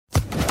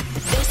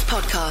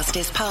podcast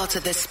is part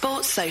of the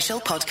Sports Social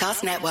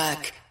Podcast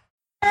Network.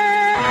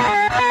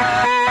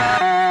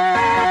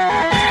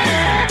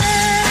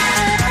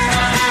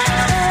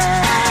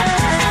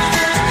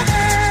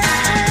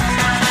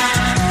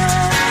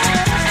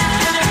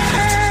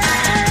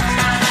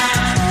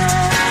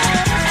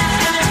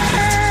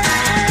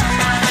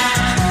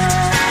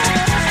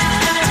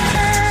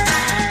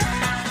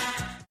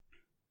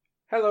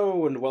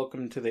 Hello and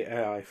welcome to the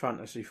AI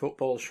Fantasy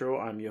Football Show.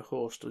 I'm your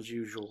host, as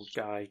usual,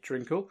 Guy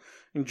Drinkle.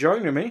 And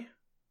joining me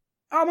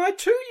are my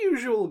two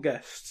usual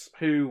guests,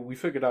 who we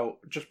figured out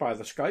just by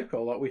the Skype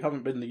call that we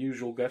haven't been the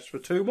usual guests for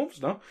 2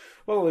 months now.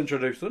 Well, I'll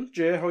introduce them.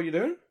 Jay, how are you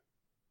doing?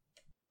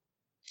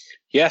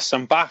 Yes,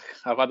 I'm back.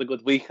 I've had a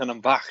good week and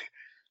I'm back.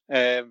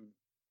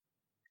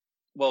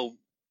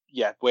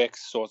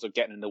 Work's sort of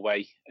getting in the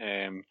way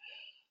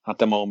at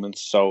the moment.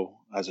 So,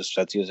 as I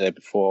said to you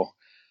before,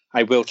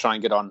 I will try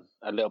and get on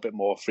a little bit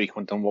more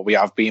frequent than what we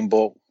have been,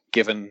 but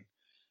given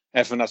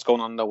everything that's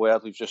going on in the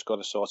world, we've just got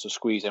to sort of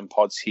squeeze in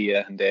pods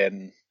here and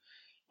then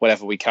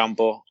whatever we can.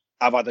 But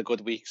I've had a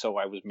good week, so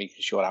I was making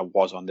sure I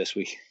was on this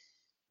week.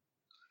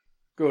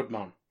 Good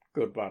man.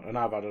 And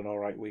I've had an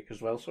alright week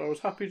as well, so I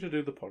was happy to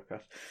do the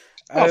podcast.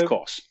 Of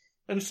course.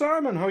 And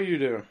Simon, how are you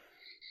doing?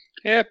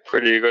 Yeah,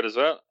 pretty good as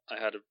well. I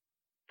had a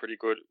pretty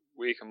good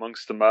week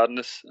amongst the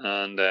madness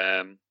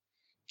and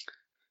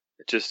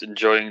just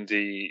enjoying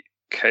the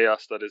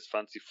chaos that is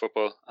fantasy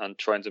football and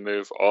trying to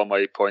move all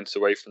my points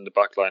away from the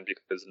back line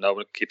because no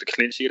one can keep a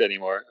clean sheet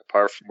anymore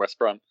apart from West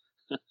Brom,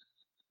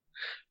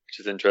 which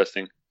is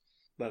interesting.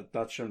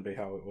 That shouldn't be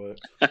how it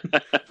works.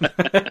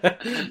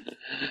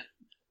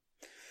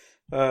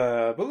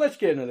 But let's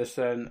get into this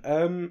then.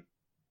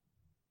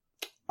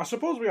 I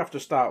suppose we have to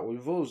start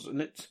with us,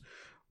 and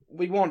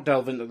we won't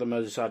delve into the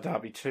Merseyside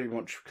derby too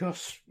much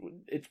because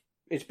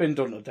it's been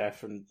done to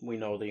death, and we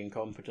know the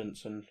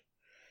incompetence and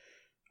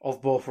of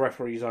both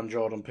referees and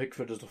Jordan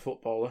Pickford as a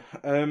footballer.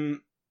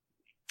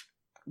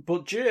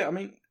 But Jay, I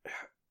mean,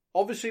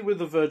 obviously with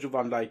the Virgil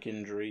van Dijk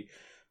injury,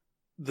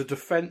 the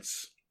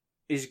defence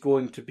is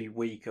going to be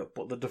weaker,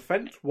 but the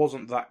defence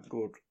wasn't that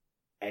good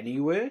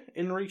anyway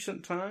in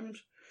recent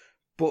times.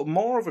 But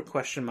more of a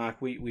question mark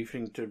we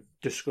think to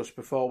discuss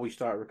before we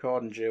start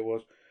recording, Jay,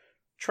 was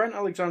Trent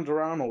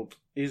Alexander-Arnold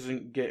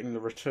isn't getting the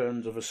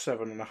returns of a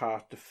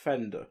 7.5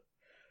 defender.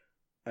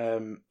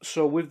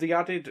 So with the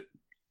added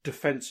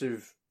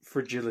defensive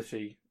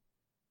fragility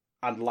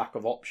and lack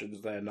of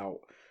options there now,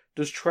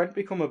 does Trent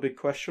become a big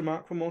question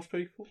mark for most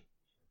people?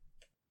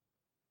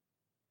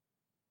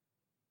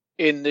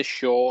 In the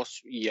short,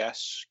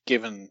 yes,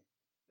 given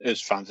his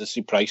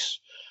fantasy price.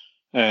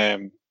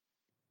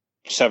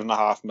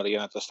 7.5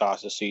 million at the start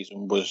of the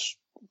season was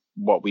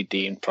what we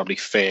deemed probably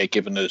fair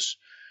given his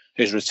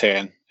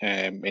return,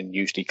 in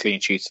usually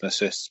clean sheets and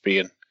assists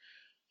being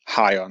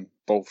high on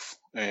both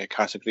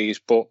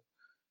categories. But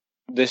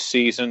this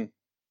season,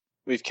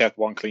 we've kept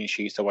one clean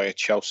sheet away at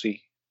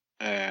Chelsea.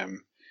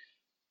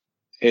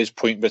 His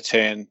point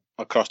return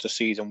across the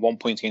season, 1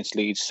 point against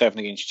Leeds, 7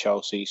 against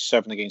Chelsea,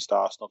 7 against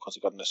Arsenal because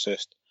he got an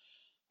assist.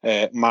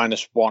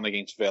 -1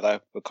 against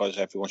Villa because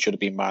everyone should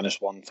have been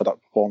 -1 for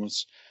that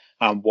performance.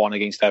 And 1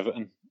 against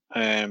Everton.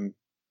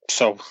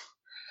 So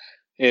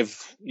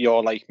if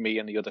you're like me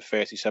and the other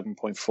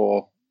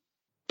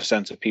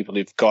 37.4% of people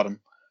who've got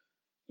him,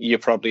 you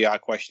probably are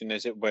questioning,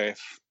 is it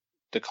worth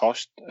the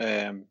cost?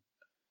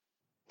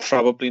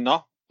 Probably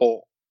not,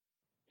 but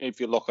if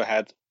you look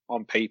ahead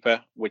on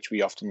paper, which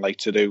we often like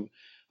to do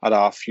at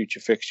our future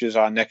fixtures,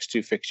 our next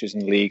 2 fixtures in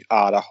the league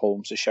are at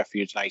home to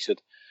Sheffield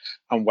United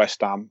and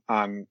West Ham,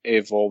 and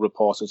if all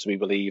reported to be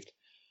believed,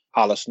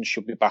 Alisson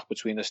should be back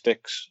between the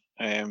sticks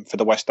for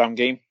the West Ham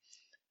game,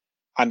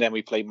 and then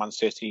we play Man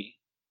City,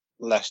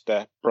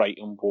 Leicester,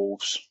 Brighton,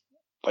 Wolves.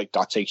 Like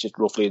that takes it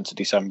roughly into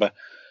December.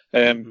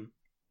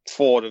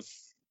 4 of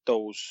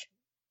those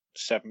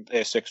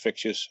 6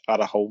 fixtures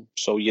are at home,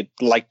 so you'd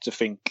like to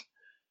think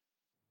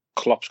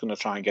Klopp's going to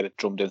try and get it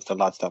drummed into the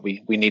lads that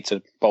we need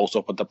to bolt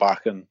up at the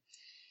back and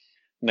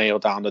nail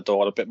down the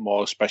door a bit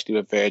more, especially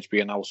with Verge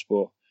being out.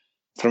 But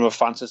from a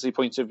fantasy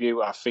point of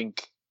view, I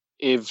think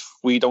if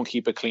we don't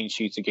keep a clean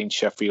sheet against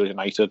Sheffield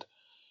United,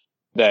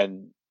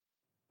 then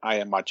I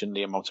imagine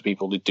the amount of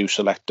people who do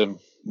select them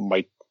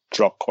might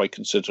drop quite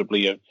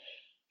considerably.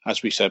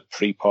 As we said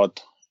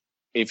pre-pod,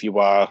 if you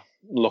are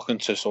looking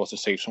to sort of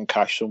save some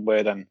cash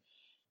somewhere, then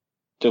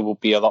there will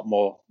be a lot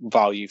more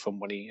value for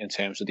money in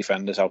terms of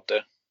defenders out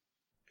there.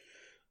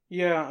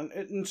 Yeah,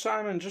 and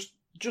Simon, just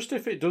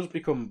if it does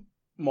become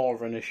more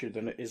of an issue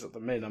than it is at the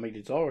minute, I mean,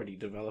 it's already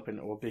developing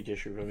into a big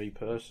issue for me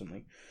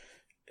personally.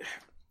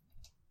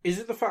 Is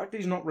it the fact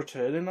he's not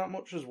returning that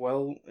much as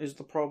well is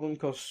the problem?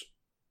 Because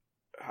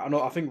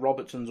I think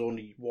Robertson's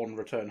only 1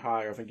 return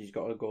higher. I think he's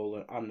got a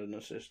goal and an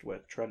assist where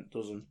Trent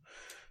doesn't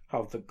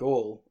have the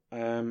goal.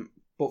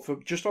 But for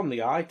just on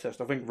the eye test,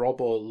 I think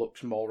Robbo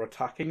looks more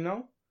attacking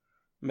now.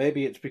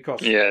 Maybe it's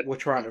because we're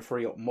trying to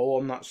free up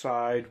more on that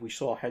side. We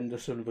saw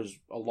Henderson was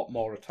a lot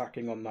more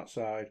attacking on that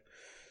side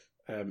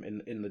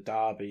in the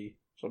derby.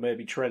 So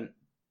maybe Trent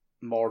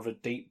more of a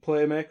deep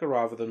playmaker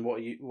rather than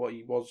what he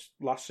was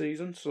last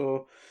season.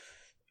 So,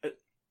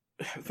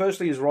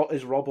 firstly, is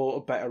Robbo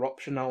a better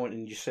option now,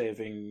 and you're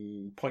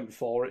saving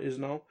 0.4 it is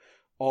now,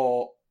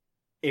 or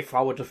if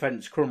our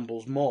defence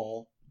crumbles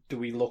more, do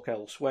we look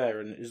elsewhere?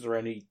 And is there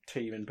any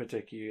team in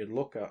particular you'd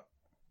look at?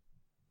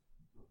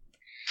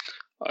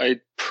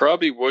 I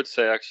probably would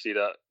say actually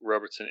that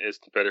Robertson is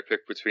the better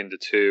pick between the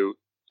two,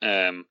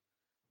 and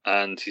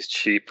he's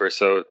cheaper.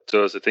 So it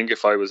does. I think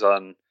if I was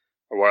on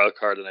a wild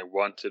card and I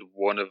wanted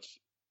one of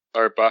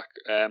our back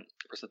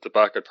person at the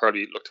back, I'd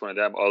probably look to one of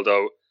them.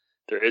 Although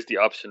there is the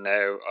option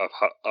now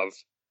of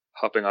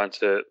hopping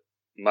onto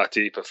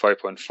Matip at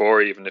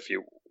 5.4, even if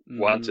you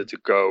wanted to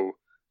go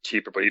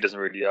cheaper, but he doesn't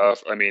really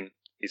have. I mean,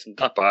 he's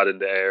not bad in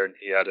the air, and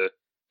he had a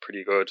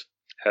pretty good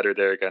header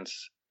there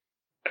against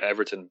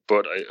Everton.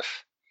 But I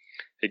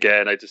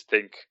just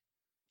think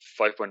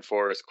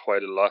 5.4 is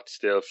quite a lot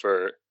still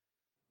for a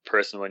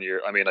person when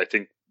you're. I mean, I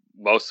think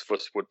most of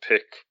us would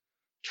pick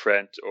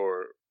Trent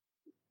or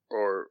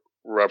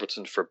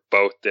Robertson for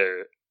both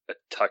their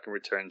attacking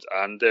returns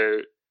and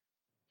their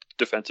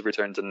defensive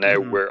returns, and now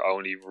we're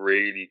only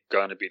really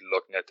going to be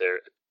looking at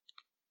their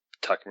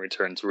attacking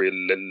returns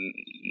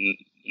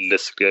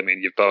realistically. I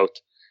mean, you've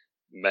both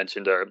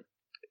mentioned our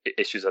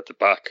issues at the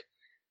back.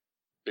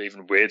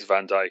 Even with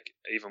Van Dijk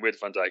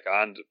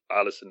and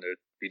Alisson,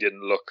 we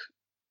didn't look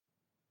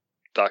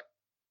that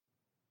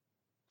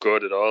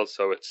good at all.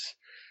 So it's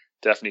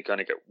definitely going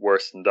to get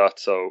worse than that.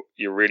 So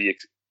you're really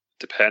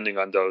depending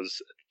on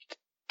those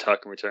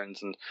attacking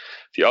returns. And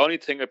the only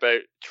thing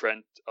about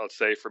Trent, I'll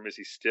say for him, is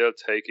he's still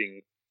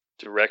taking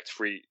direct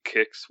free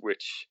kicks,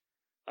 which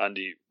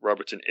Andy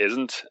Robertson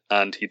isn't.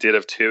 And he did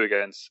have two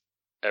against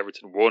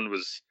Everton. One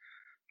was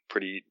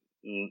pretty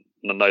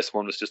nice.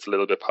 One was just a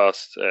little bit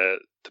past the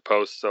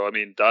post. So, I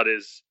mean, that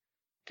is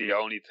the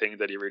only thing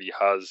that he really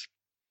has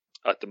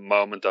at the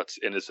moment that's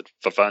in his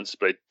advantage.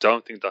 But I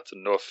don't think that's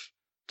enough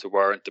to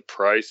warrant the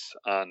price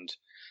and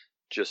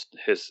just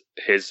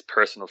his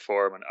personal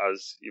form. And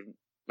as you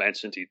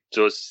mentioned, he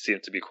does seem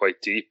to be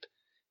quite deep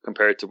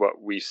compared to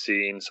what we've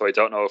seen. So I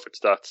don't know if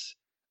that's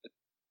a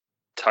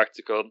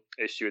tactical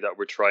issue that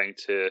we're trying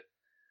to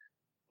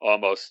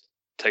almost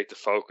take the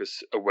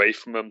focus away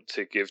from him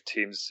to give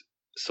teams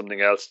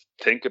something else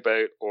to think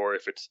about, or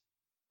if it's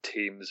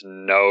teams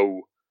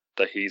know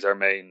that he's our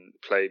main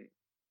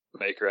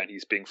playmaker and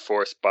he's being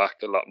forced back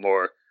a lot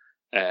more.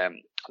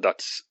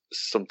 That's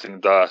something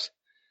that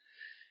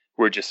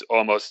we're just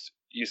almost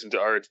using to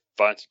our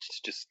advantage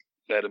to just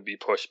let him be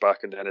pushed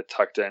back and then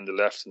attack down the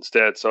left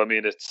instead. So I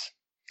mean,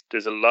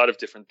 there's a lot of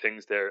different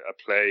things there at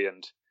play,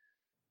 and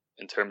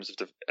in terms of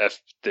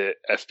the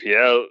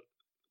FPL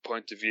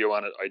point of view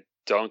on it, I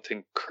don't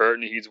think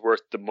currently he's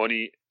worth the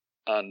money.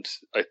 And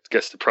I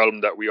guess the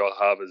problem that we all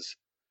have as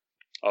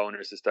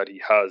owners is that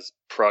he has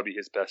probably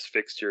his best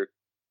fixture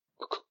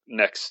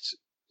next,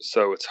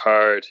 so it's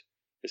hard.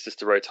 Is this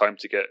the right time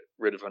to get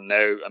rid of him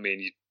now? I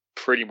mean, you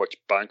pretty much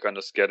bank on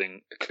us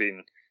getting a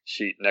clean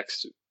sheet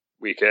next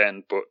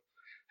weekend, but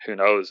who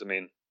knows? I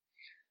mean,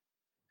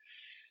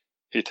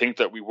 you think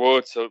that we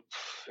would, so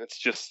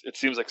it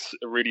seems like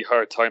a really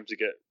hard time to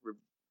get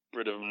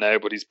rid of him now,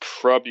 but he's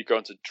probably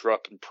going to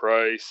drop in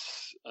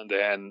price, and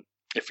then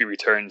if he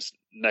returns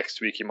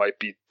next week, you might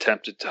be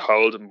tempted to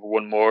hold him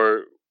one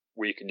more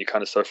week, and you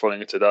kind of start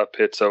falling into that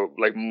pit. So,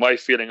 like, my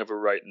feeling of it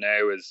right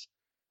now is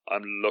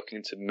I'm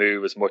looking to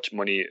move as much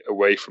money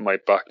away from my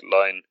back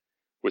line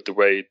with the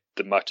way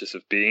the matches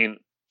have been,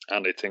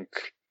 and I think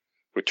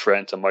with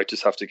Trent, I might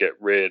just have to get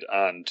rid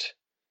and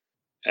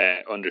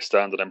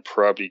understand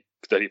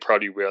that he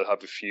probably will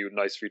have a few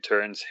nice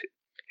returns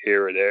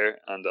here or there,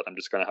 and that I'm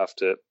just going to have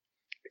to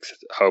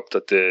hope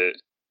that the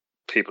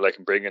people I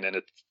can bring in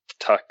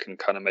attack can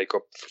kind of make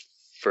up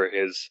for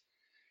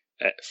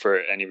for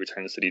any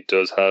returns that he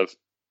does have.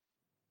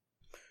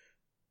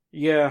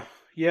 Yeah.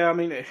 I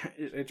mean,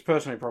 it's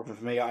personally a problem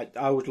for me.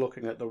 I was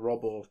looking at the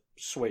Robbo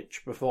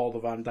switch before the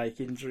Van Dijk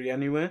injury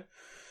anyway,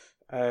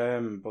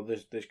 but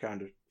this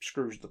kind of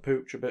screws the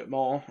pooch a bit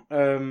more.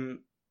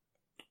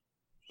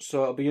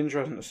 So it'll be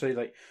interesting to see.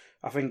 Like,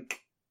 I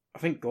think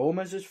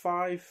Gomez is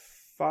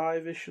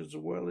 5-ish as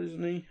well,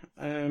 isn't he?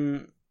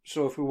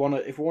 So if we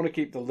want to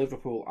keep the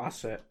Liverpool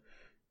asset,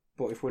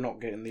 but if we're not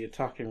getting the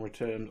attacking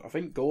returns, I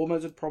think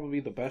Gomez is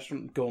probably the best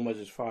one. Gomez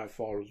is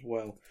 5.4 as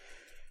well,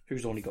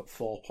 who's only got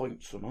 4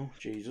 points somehow.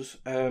 Jesus.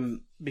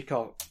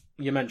 Because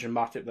you mentioned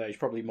Matip there, he's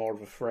probably more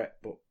of a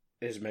threat, but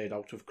is made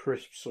out of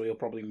crisps, so he'll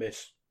probably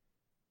miss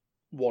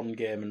one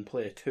game and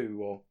play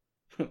two, or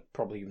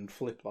probably even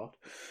flip that.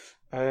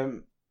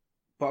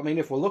 But I mean,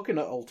 if we're looking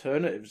at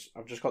alternatives,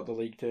 I've just got the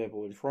league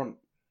table in front.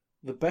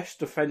 The best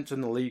defence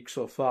in the league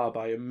so far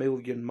by a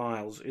million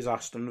miles is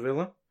Aston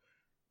Villa.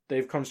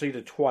 They've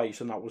conceded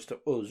twice, and that was to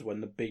us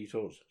when they beat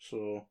us.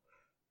 So,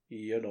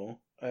 you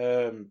know,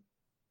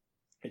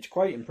 it's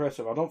quite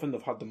impressive. I don't think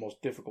they've had the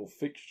most difficult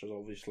fixtures,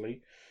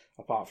 obviously,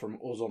 apart from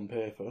us on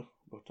paper,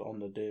 but on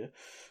the day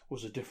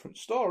was a different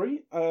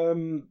story.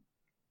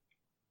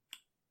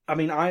 I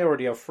mean, I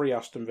already have 3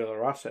 Aston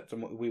Villa assets,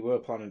 and we were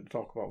planning to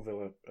talk about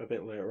Villa a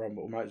bit later on,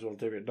 but we might as well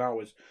do it now.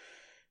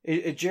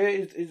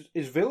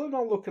 Is Villa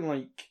not looking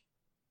like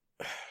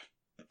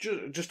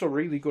just a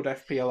really good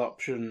FPL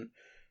option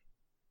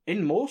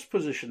in most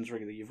positions,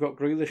 really? You've got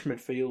Grealish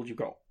midfield, you've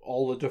got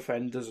all the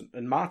defenders,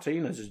 and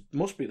Martinez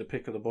must be the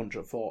pick of the bunch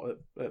at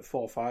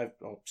 4-5,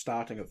 or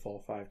starting at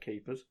 4-5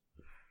 keepers.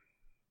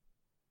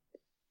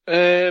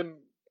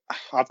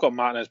 I've got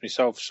Martinez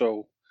myself,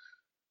 so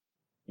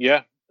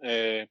yeah,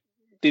 they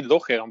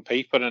look it on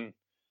paper, and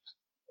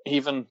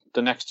even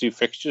the next 2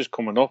 fixtures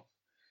coming up,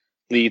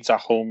 Leeds at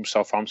home,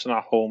 Southampton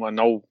at home. I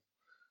know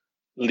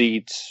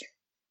Leeds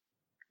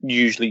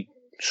usually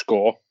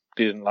score.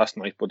 They didn't last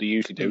night, but they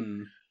usually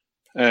do.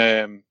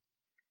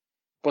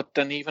 But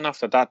then even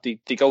after that,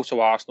 they go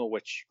to Arsenal,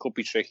 which could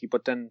be tricky.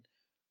 But then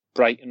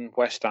Brighton,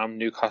 West Ham,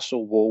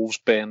 Newcastle, Wolves,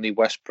 Burnley,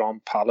 West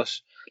Brom,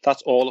 Palace.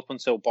 That's all up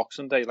until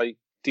Boxing Day. Like,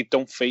 they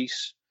don't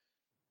face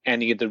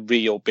any of the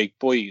real big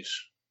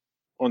boys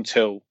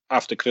until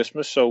after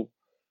Christmas. So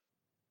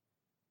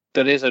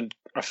there is a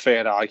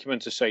fair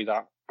argument to say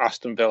that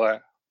Aston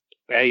Villa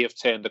have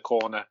turned the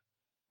corner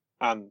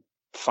and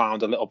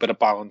found a little bit of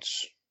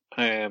balance,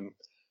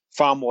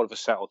 far more of a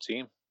settled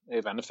team,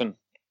 if anything.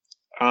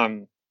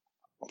 And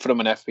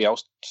from an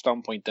FPL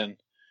standpoint, then,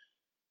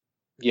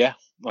 yeah,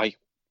 like,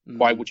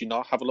 why would you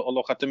not have a little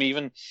look at them?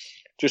 Even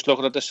just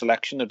looking at the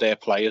selection of their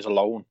players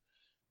alone,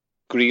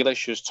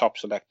 Grealish is top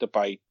selected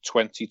by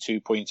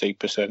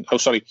 22.8%. Oh,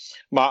 sorry,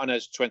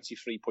 Martinez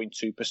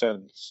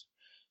 23.2%.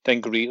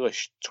 Then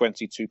Grealish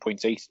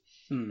 22.8%.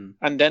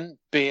 And then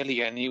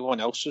barely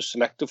anyone else is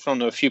selected from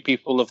them. A few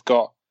people have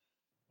got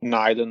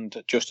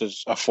Nyland just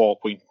as a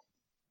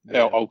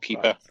 4.0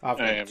 keeper. I've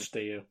got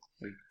Steer,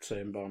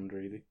 same bond,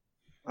 really.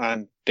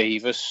 And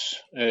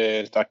Davis,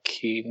 that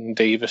Keaton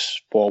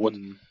Davis forward,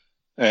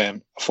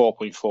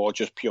 4.4,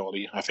 just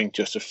purely, I think,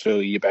 just to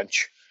fill your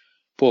bench.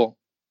 But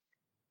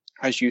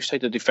as you say,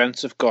 the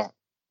defence have got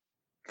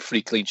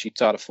 3 clean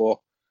sheets out of 4.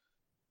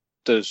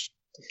 There's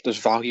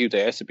value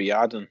there to be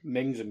had. And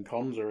Mings and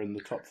Cons are in the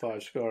top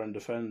 5 scoring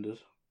defenders.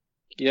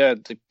 Yeah,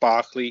 the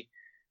Barkley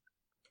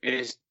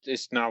is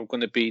now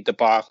going to be the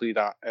Barkley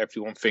that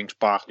everyone thinks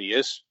Barkley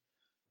is,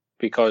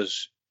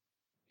 because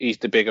he's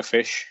the bigger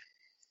fish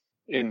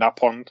in that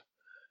pond,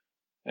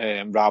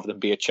 rather than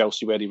be a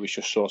Chelsea where he was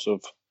just sort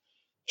of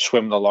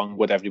swimming along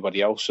with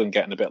everybody else and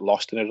getting a bit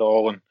lost in it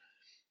all. And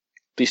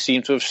they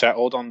seem to have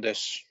settled on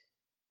this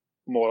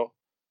more,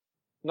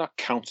 not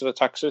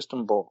counter-attack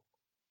system, but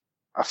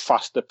a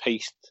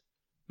faster-paced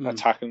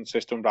attacking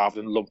system,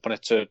 rather than lumping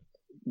it to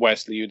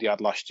Wesley, who they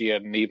had last year.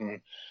 And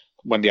even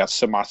when they had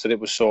Samata, it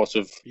was sort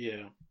of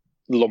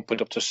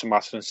lumping up to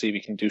Samata and see if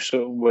we can do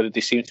so. Where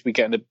they seem to be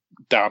getting it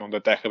down on the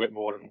deck a bit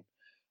more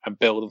and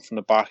building from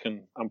the back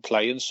and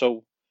playing.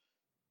 So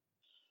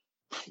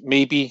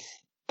maybe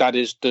that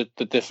is the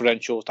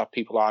differentials that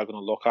people are going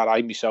to look at.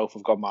 I myself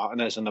have got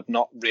Martinez, and I've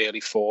not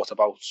really thought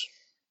about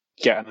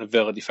getting a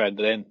Villa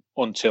defender in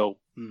until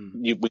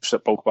we've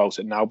spoke about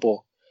it now. But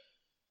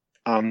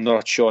I'm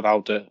not sure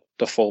how the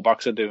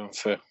fullbacks are doing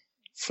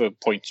for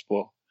points.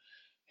 But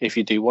if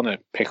you do want to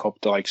pick up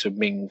the likes of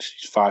Mings,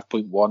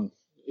 5.1,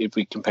 if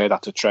we compare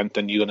that to Trent,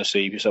 then you're going to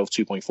save yourself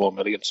 2.4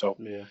 million. So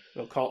yeah,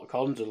 well,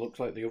 Collins looks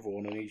like the other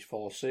one, and he's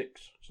 4.6.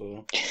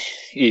 So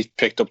he's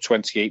picked up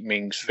 28,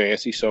 Mings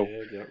 30. So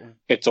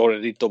it's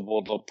already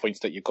doubled the points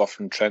that you got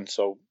from Trent.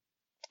 So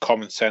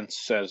common sense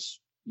says,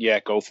 yeah,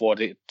 go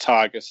for it.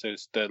 Target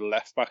is the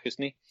left back,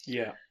 isn't he?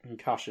 Yeah, and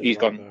Cash is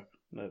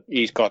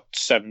He's got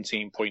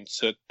 17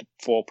 points at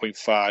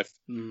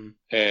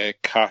 4.5.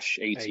 Cash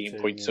 18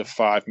 points at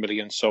 5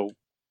 million. So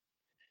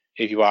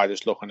if you are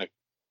just looking at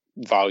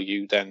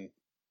value, then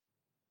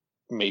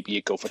maybe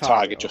you go for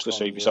target just to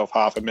save yourself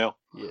 $500,000.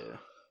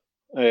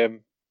 Yeah.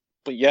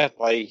 But yeah,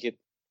 like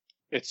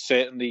it's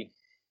certainly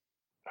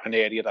an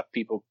area that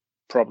people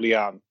probably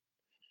aren't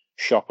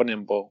shopping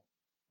in. But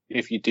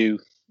if you do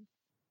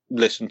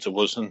listen to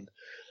us and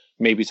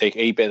maybe take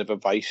a bit of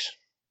advice,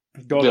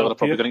 Villa are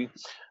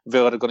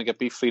going to get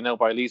beat 3-0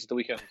 by Leeds at the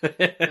weekend.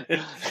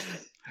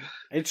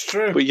 It's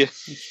true. But yeah,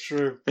 it's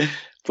true.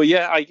 But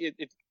yeah,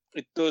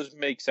 it does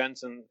make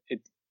sense, and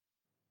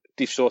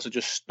they've sort of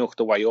just snuck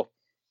the way up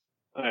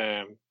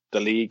the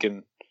league,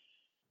 and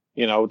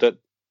you know that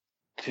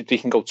they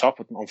can go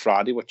top on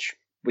Friday, which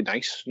would be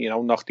nice. You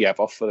know, knock the Ev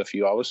off for a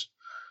few hours.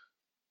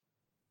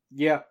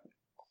 Yeah,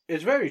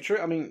 it's very true.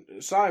 I mean,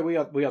 Si, we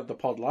had the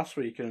pod last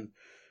week, and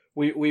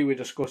we were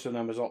discussing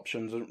them as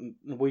options, and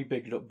we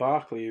bigged up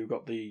Barkley, who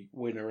got the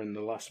winner in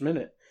the last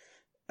minute.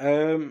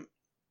 I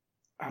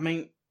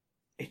mean,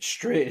 it's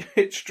strange.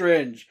 It's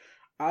strange.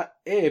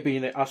 A,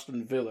 being at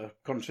Aston Villa,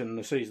 considering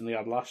the season they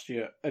had last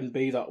year, and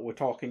B, that we're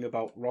talking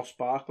about Ross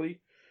Barkley,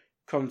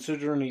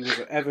 considering he was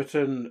at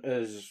Everton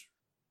as,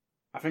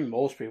 I think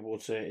most people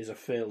would say, is a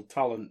failed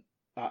talent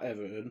at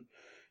Everton.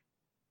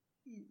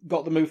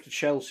 Got the move to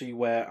Chelsea,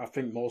 where I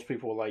think most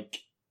people were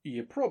like,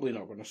 you're probably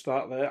not going to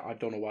start there. I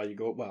don't know why you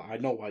go. Well, I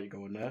know why you're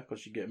going there,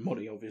 because you get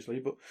money, obviously,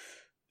 but it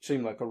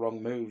seemed like a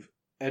wrong move.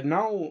 And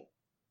now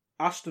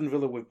Aston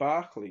Villa with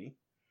Barkley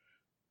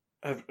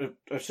have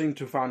seemed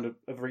to find a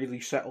really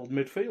settled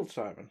midfield,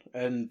 Simon.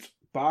 And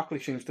Barkley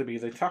seems to be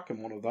the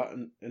attacking one of that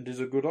and is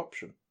a good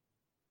option.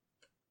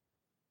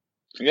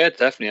 Yeah,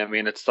 definitely. I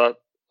mean, it's that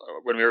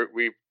when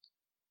we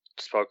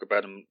spoke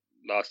about him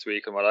last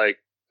week, and what I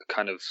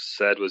kind of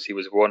said was he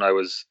was one I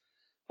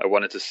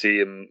wanted to see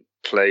him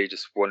play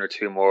just one or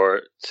two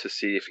more to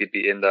see if he'd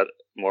be in that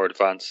more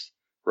advanced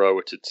role,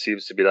 which it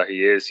seems to be that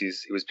he is. He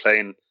was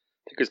playing, I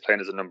think he was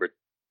playing as a number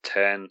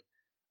 10,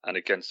 and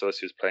against us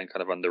he was playing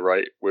kind of on the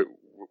right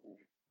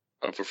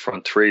of a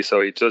front three,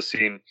 so he does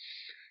seem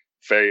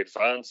very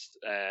advanced.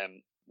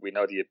 We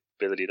know the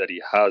ability that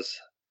he has.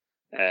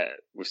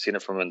 We've seen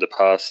it from him in the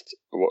past.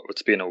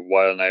 It's been a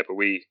while now, but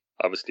we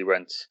obviously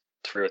went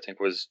through, I think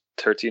it was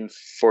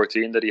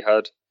 13-14 that he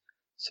had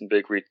some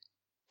big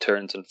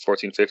returns in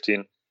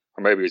 14-15,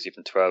 or maybe it was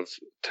even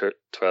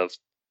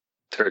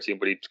 12-13,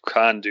 but he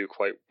can do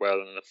quite well.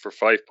 And for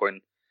 5.9,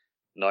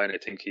 I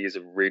think he is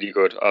a really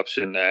good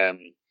option.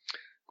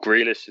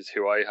 Grealish is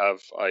who I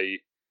have. I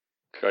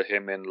got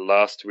him in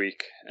last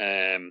week,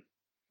 and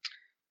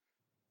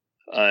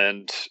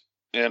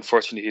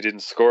unfortunately he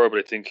didn't score, but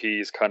I think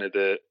he's kind of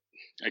the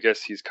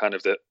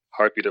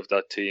heartbeat of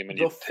that team, and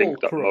you'd think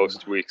that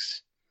most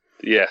weeks,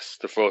 yes,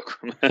 the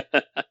fulcrum,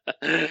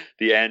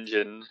 the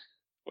engine,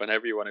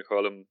 whenever you want to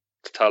call him,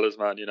 the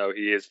talisman,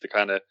 he is the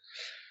kind of,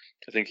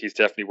 I think he's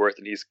definitely worth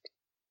it. He's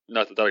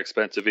not that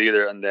expensive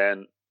either. And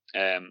then,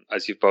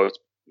 as you've both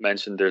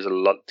mentioned, there's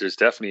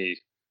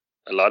definitely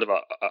a lot of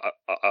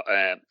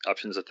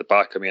options at the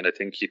back. I mean, I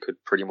think you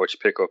could pretty much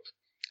pick up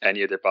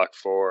any of their back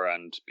four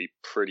and be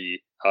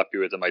pretty happy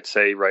with them. I'd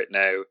say right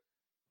now,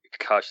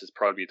 Cash is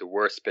probably the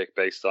worst pick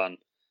based on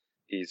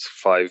he's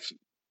 5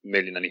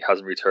 million and he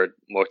hasn't returned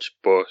much,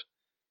 but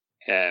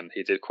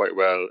he did quite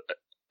well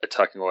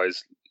attacking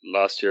wise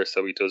last year,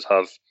 so he does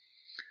have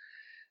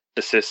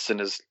assists in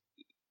his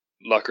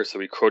locker, so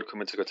he could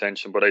come into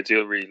contention. But I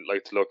do really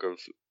like the look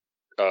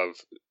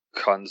of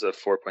Konza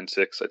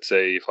 4.6. I'd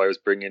say if I was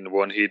bringing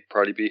one, he'd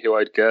probably be who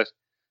I'd get.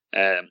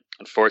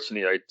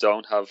 Unfortunately, I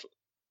don't have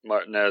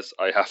Martinez.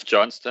 I have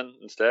Johnston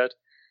instead,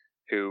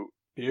 who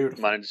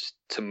managed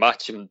to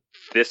match him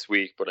this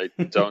week, but I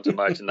don't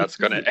imagine that's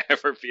going to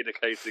ever be the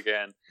case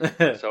again.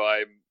 So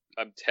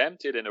I'm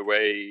tempted in a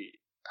way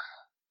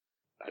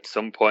at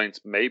some point,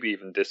 maybe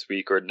even this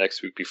week or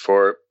next week,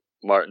 before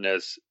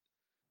Martinez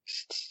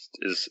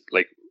is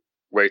like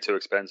way too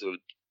expensive.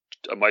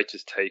 I might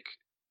just take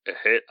a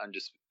hit and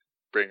just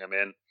bring him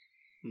in.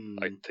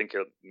 I think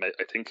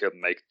he'll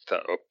make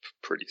that up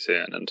pretty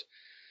soon, and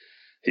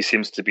he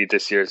seems to be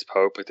this year's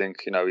Pope. I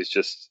think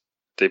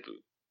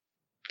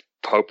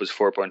Pope was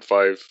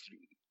 4.5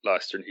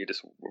 last year, and he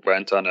just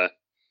went on a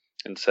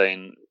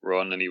insane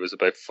run, and he was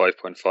about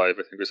 5.5, I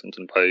think, or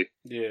something by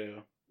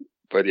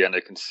the end. I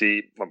can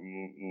see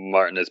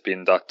Martin as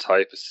being that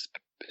type,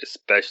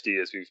 especially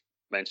as we've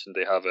mentioned,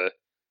 they have a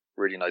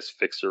really nice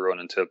fixture run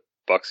until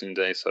Boxing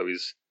Day, so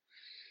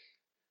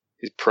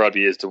he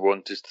probably is the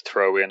one just to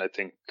throw in, I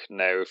think,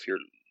 now if you're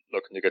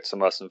looking to get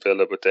some Aston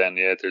Villa. But then,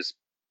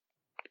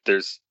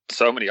 there's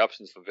so many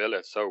options for Villa.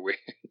 It's so weird.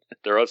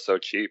 They're all so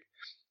cheap.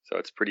 So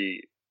it's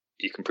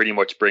you can pretty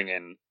much bring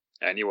in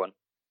anyone.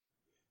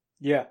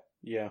 Yeah.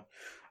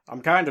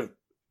 I'm kind of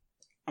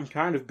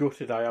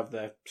gutted I have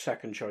their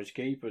second choice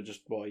keeper.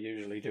 Just what I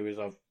usually do is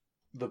have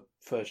the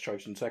first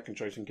choice and second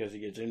choice in case he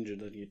gets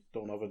injured and you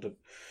don't have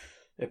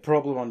a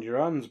problem on your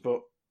hands.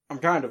 But I'm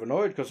kind of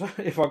annoyed because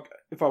if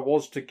I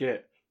was to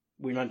get,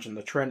 we mentioned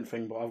the Trent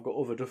thing, but I've got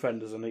other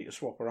defenders I need to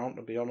swap around,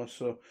 to be honest.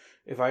 So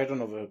if I had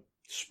another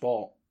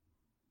spot,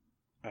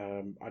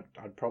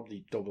 I'd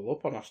probably double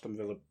up on Aston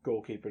Villa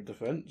goalkeeper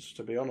defence,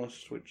 to be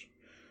honest, which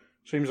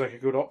seems like a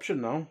good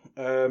option now.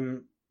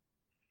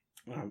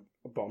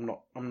 But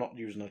I'm not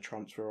using a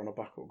transfer on a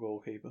backup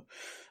goalkeeper.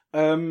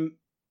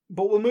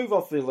 But we'll move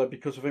off Villa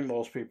because I think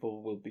most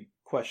people will be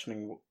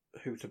questioning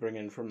who to bring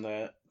in from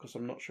there, because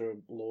I'm not sure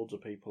loads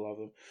of people have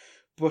them.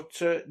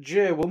 But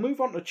Jay, we'll move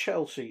on to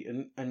Chelsea,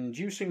 and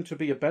you seem to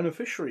be a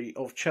beneficiary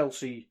of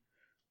Chelsea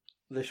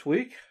this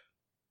week.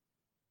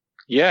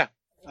 Yeah.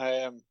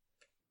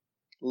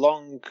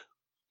 Long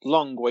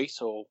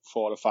wait, or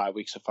 4 or 5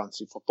 weeks of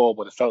fantasy football,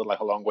 but it felt like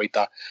a long wait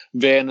that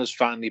Werner's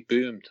finally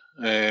boomed.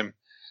 And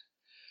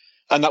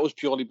that was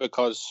purely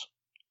because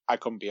I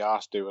couldn't be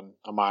arsed doing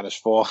a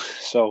 -4.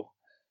 So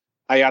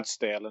I had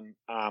Sterling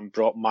and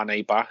brought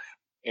Mane back.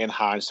 In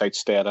hindsight,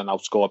 Sterling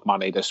outscored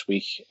Mane this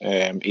week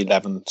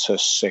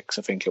 11-6,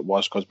 I think it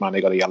was, because Mane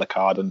got a yellow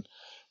card and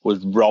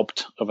was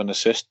robbed of an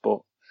assist,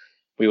 but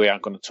we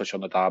aren't going to touch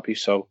on the derby,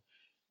 so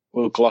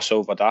we'll gloss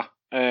over that.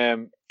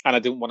 And I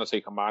didn't want to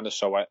take a minus,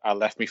 so I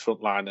left me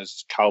front line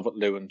as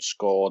Calvert-Lewin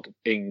scored,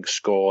 Ings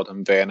scored,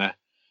 and Werner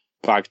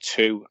bagged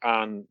 2.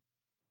 And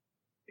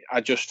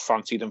I just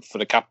fancied him for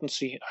the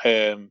captaincy.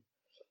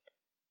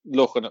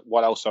 Looking at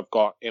what else I've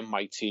got in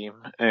my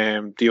team,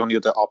 the only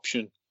other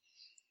option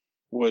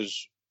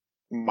was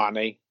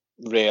Mane,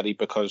 really,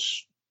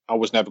 because I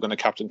was never going to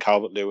captain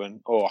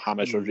Calvert-Lewin or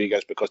James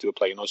Rodriguez because they were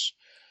playing us.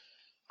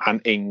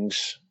 And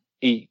Ings,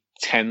 he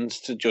tends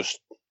to just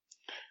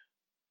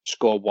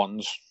score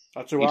ones.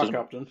 That's who our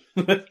captain.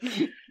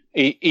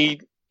 He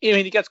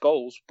gets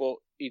goals, but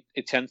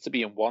it tends to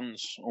be in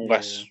ones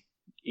unless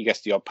he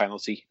gets the odd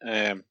penalty.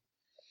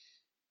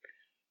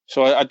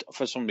 So I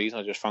for some reason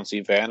I just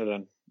fancied Werner,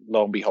 and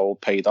lo and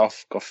behold, paid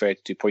off. Got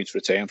 32 points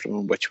returned from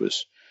him, which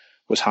was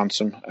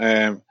handsome.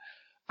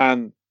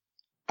 And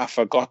I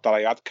forgot that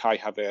I had Kai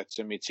Havertz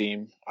in my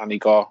team, and he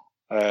got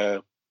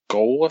a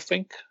goal, I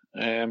think.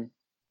 Yeah,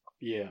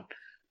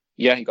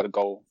 he got a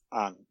goal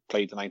and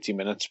played the 90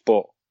 minutes,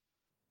 but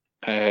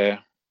I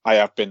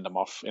have binned them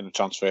off in a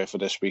transfer for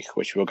this week,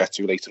 which we'll get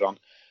to later on.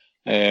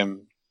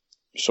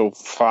 So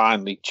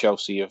finally,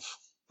 Chelsea have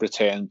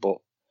returned, but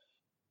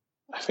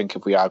I think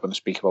if we are going to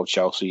speak about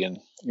Chelsea, and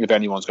if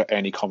anyone's got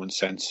any common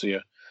sense,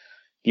 you're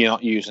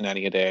not using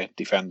any of their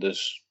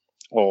defenders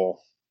or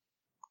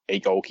a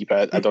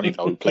goalkeeper. I don't even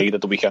know who played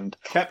at the weekend.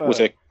 Kepa. Was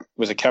it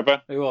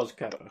Kepa? It was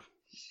Kepa.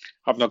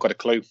 I've not got a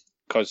clue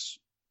because,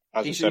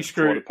 as I said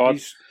before the pod,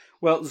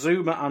 well,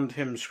 Zuma and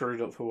him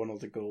screwed up for one of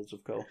the goals,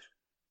 of course.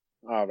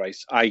 All right,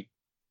 I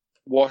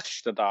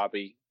watched the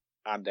derby,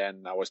 and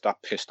then I was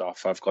that pissed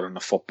off. I've got on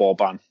a football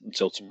ban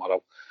until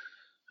tomorrow,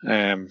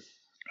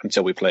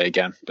 until we play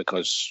again,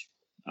 because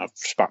I've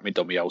spat my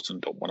dummy out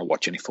and don't want to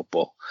watch any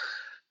football.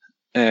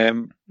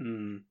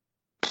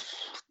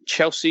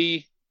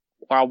 Chelsea,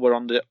 while we're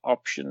on the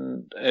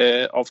option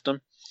of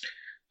them,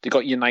 they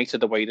got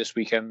United away this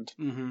weekend.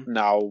 Mm-hmm.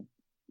 Now,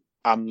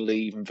 I'm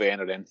leaving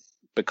Werner in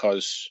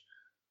because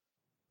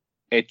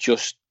it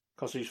just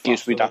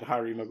gives me that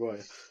Harry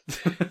Maguire.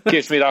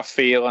 gives me that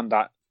feeling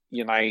that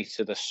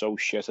United are so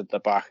shit at the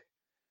back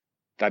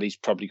that he's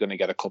probably going to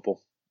get a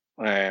couple.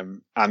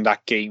 And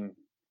that game,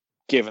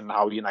 given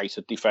how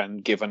United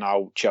defend, given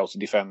how Chelsea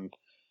defend,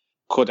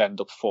 could end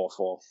up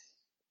 4-4.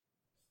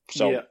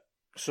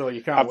 So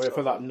you can't wait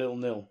for that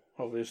 0-0,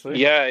 obviously.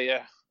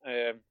 Yeah.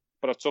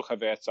 But I took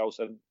Havertz out,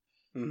 and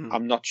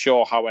I'm not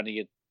sure how any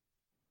of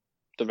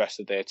the rest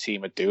of their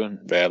team are doing,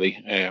 really.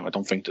 I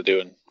don't think they're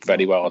doing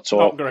very well at all.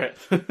 Not great.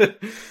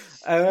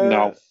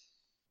 No.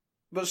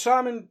 But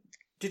Simon,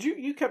 did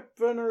you kept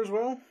Werner as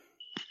well?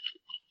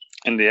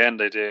 In the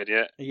end, I did,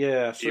 yeah.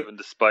 Yeah. Even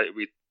despite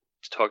we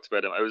talked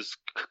about him, I was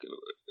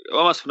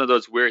almost one of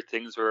those weird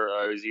things where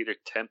I was either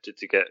tempted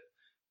to get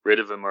rid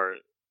of him or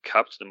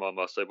captain him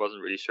almost. I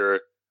wasn't really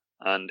sure.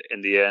 And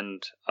in the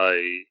end,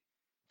 I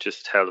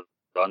just held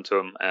on to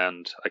him,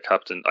 and I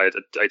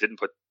didn't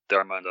put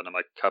Darmand on him.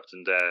 I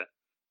captained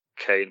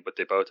Kane, but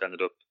they both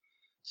ended up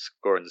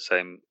scoring the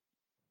same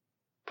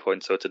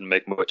points, so it didn't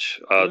make much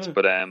odds. Yeah.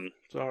 But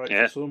it's all right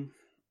for some.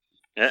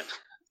 Yeah,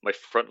 my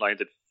front line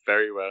did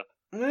very well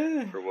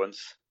for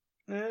once.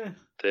 Yeah.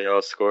 They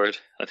all scored.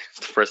 I think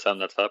it's the first time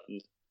that's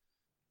happened.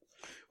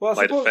 Well,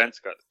 my defence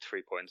got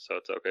 3 points, so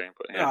it's okay.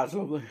 But yeah, that's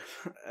lovely.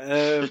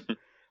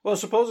 Well, I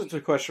suppose it's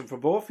a question for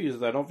both of you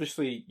then.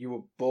 Obviously, you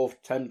were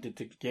both tempted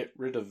to get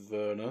rid of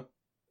Werner.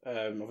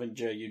 I think,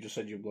 Jay, you just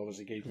said you'd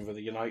obviously keep him for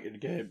the United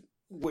game,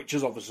 which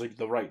is obviously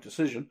the right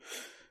decision.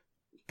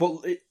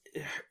 But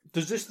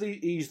does this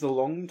ease the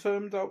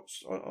long-term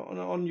doubts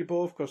on you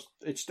both? Because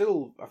it's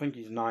still, I think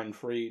he's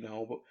 9-3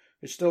 now, but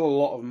it's still a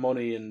lot of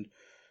money, and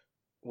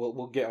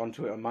we'll get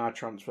onto it on my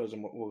transfers,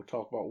 and we'll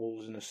talk about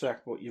Wolves in a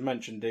sec. But you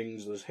mentioned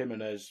Ings, there's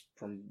Jimenez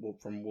from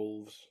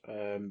Wolves,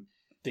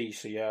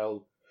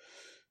 DCL,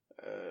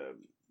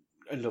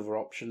 and other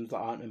options that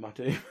aren't in my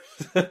team.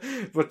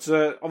 But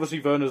obviously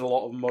Werner's a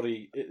lot of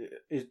money.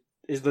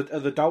 Are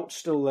the doubts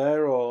still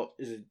there, or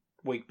is it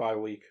week by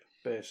week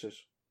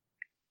basis?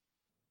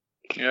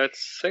 Yeah, I'd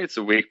say it's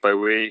a week by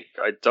week.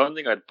 I don't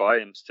think I'd buy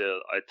him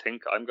still. I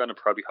think I'm going to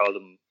probably hold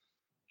him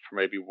for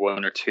maybe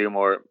one or two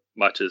more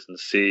matches and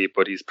see,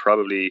 but he's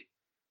probably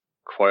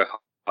quite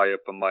high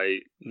up on my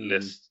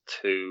list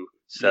to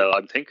sell. Yeah.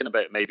 I'm thinking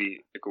about maybe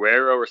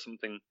Aguero or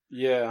something.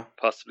 Yeah.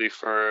 Possibly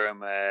for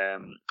him. I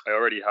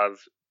already have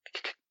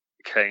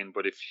Kane,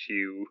 but if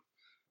you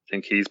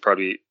think he's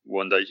probably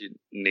one that you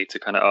need to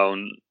kind of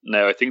own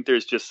now, I think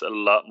there's just a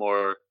lot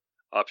more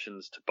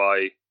options to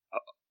buy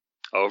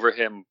over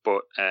him,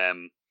 but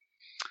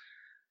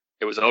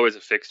it was always a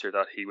fixture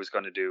that he was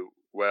going to do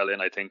well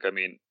in. I think,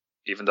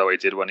 even though I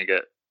did want to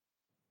get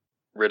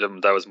rid of him,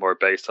 that was more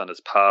based on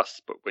his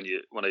past. But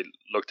when I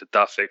looked at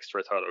that fixture,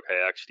 I thought,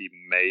 okay, actually,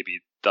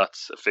 maybe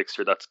that's a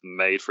fixture that's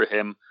made for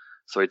him.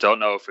 So I don't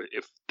know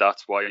if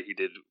that's why he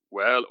did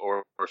well,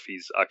 or if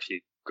he's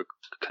actually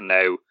can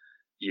now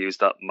use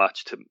that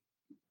match to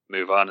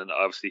move on. And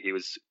obviously,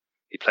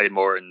 he played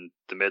more in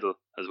the middle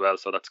as well,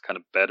 so that's kind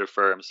of better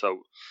for him.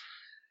 So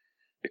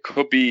it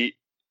could be,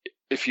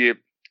 if you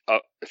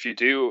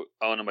do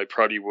own him, I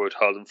probably would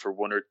hold him for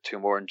one or two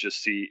more and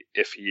just see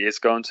if he is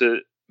going to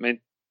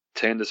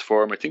maintain this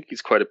form. I think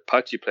he's quite a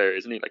patchy player,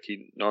 isn't he? Like,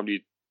 he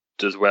normally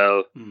does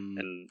well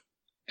in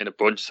a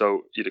bunch,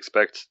 so you'd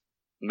expect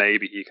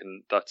maybe he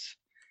can. That's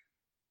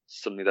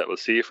something that we'll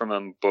see from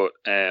him. But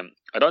I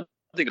don't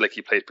think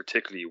he played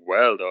particularly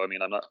well, though.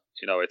 I'm not.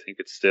 I think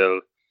it's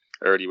still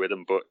early with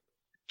him, but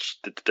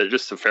they're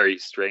just a very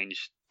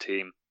strange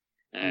team.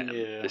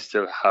 They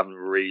still haven't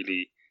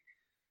really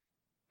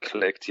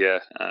clicked, yeah.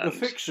 The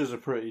fixtures are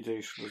pretty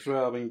decent as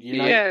well. I mean,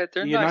 they're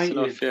nice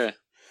enough, yeah.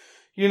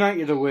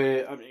 United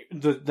away, I mean,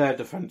 their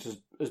defence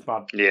is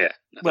bad. Yeah.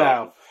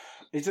 Well,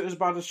 is it as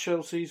bad as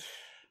Chelsea's?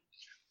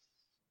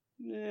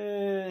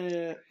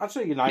 Yeah, I'd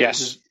say United.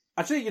 Yes.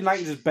 I'd say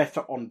United is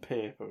better on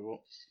paper.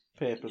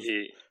 Paper.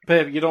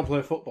 You don't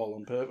play football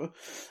on paper.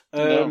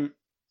 No.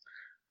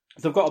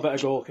 They've got a better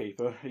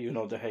goalkeeper, even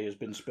though De Gea has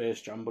been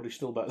Space Jam, but he's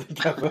still better than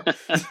Kevin.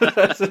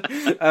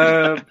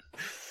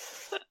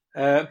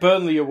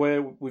 Burnley away,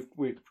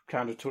 we've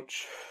kind of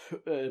touched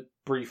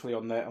briefly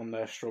on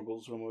their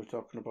struggles when we were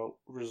talking about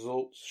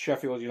results.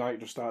 Sheffield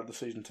United have started the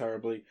season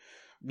terribly.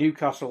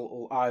 Newcastle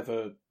will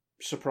either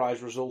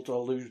surprise result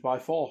or lose by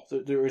 4.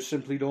 There is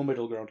simply no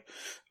middle ground.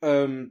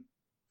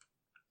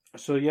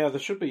 So yeah, there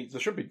should be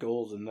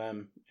goals in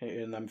them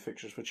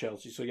fixtures for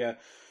Chelsea. So yeah,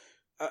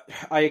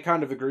 I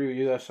kind of agree with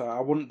you there. So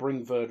I wouldn't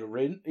bring Werder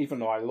in, even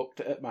though I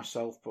looked at it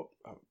myself, but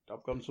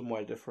I've gone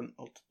somewhere different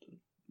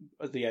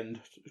at the end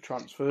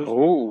transfers.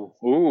 Oh,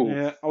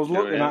 yeah, I was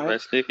looking at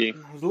it. Sneaky.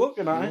 I was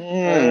looking at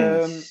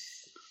it.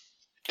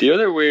 The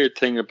other weird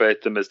thing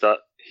about them is that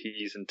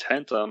he's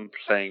intent on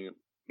playing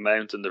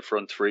Mount in the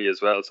front 3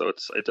 as well. So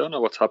I don't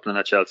know what's happening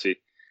at Chelsea.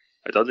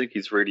 I don't think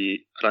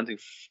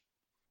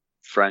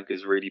Frank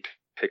is really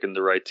picking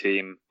the right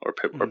team or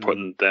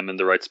putting them in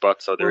the right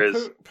spot. So there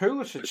is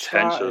Pulisic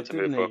potential started,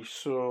 to move up.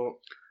 So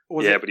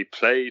but he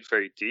played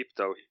very deep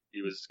though.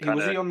 He was on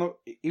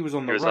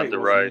the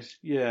right.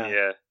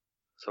 Yeah.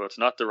 So it's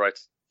not the right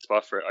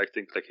spot for it. I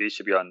think he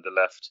should be on the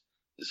left,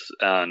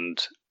 and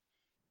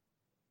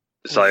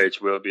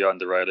Ziyech will be on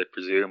the right, I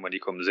presume, when he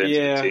comes into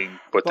the team.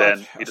 But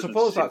then he doesn't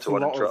seem to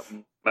want to drop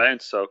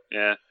Mount. So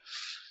yeah,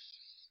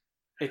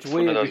 it's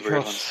weird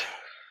because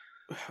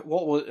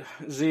what was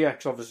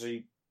Ziyech?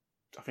 Obviously,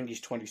 I think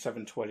he's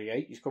 27,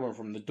 28. He's coming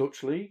from the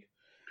Dutch league.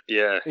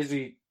 Yeah. Is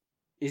he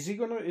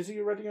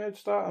ready to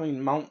start? I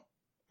mean,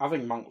 I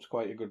think Mount's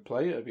quite a good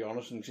player, to be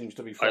honest, and he seems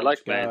to be. I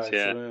like Mount.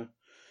 Yeah. So,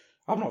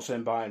 I'm not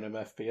saying buying him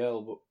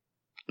FPL, but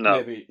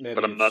maybe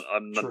but I'm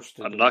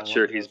not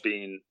sure he's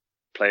being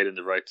played in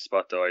the right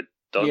spot though. I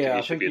don't think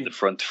he should be in the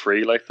front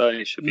 3 like that.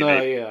 He should be.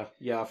 I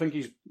think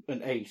he's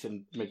an 8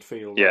 in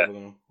midfield rather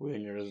than a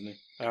winger, isn't he?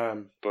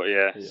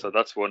 But so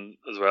that's one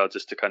as well,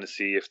 just to kind of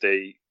see if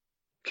they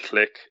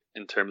click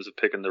in terms of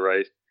picking the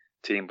right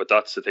team. But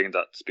that's the thing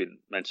that's been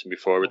mentioned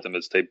before with them,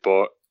 is they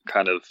bought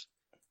kind of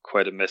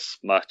quite a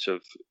mismatch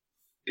of,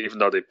 even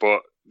though they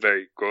bought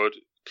very good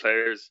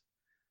players,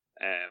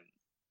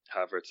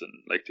 Havertz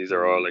and these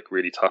are all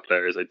really top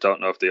players. I don't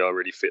know if they all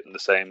really fit in the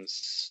same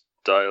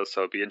style,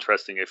 so it'd be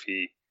interesting if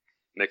he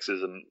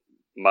mixes and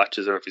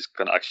matches, or if he's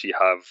going to actually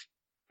have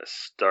a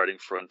starting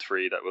front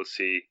 3 that we'll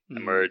see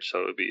emerge.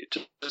 So it would be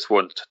just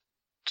one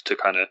to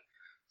kind of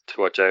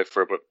to watch out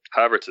for. But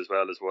Havertz as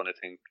well is one, I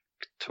think,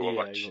 to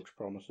watch. He looks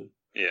promising.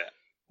 Yeah.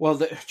 Well,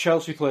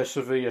 Chelsea play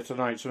Sevilla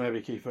tonight, so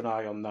maybe keep an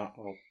eye on that.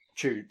 Well,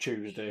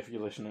 Tuesday if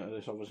you're listening to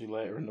this, obviously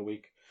later in the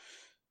week.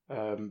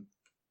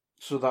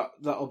 So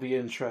that'll be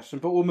interesting.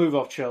 But we'll move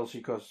off Chelsea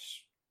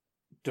because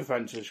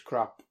defence is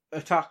crap.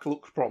 Attack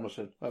looks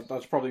promising.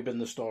 That's probably been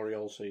the story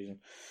all season.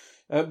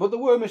 But they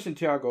were missing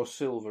Thiago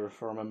Silva,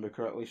 if I remember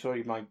correctly, so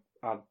he might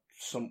add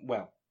some...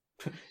 Well,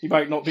 he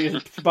might not be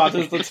as bad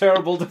as the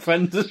terrible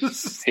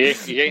defenders.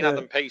 He ain't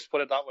having pace,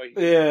 put it that way.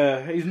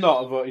 Yeah, he's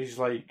not, but he's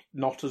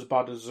not as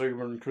bad as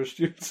Zuma and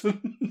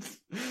Christensen.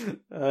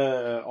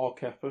 Or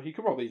Kepa. He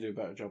could probably do a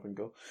better job in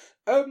goal.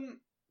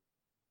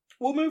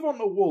 We'll move on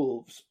to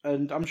Wolves,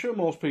 and I'm sure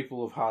most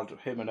people have had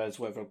Jimenez,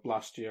 whether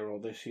last year or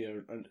this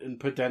year, and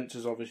Podence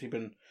has obviously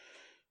been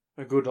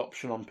a good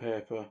option on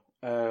paper.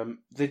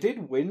 They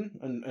did win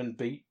and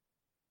beat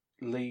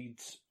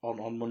Leeds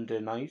on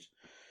Monday night,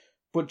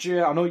 but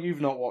Jay, I know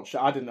you've not watched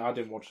it. I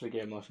didn't watch the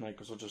game last night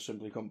because I just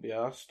simply couldn't be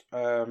asked.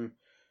 But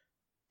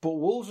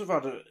Wolves have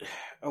had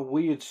a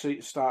weird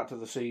start to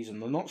the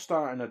season. They're not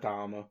starting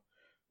Adama,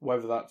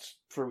 whether that's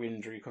through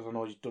injury, because I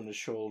know he's done his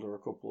shoulder a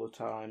couple of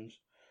times.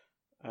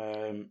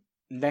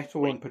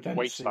 Neto and Podence.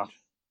 Weights.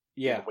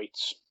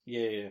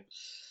 Yeah.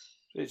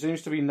 It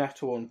seems to be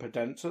Neto and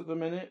Podence at the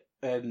minute,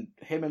 and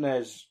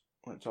Jimenez.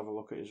 Let's have a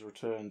look at his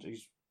returns.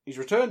 He's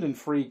returned in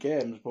 3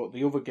 games, but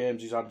the other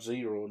games he's had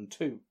 0 and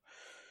 2.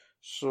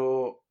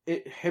 So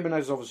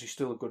Jimenez is obviously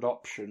still a good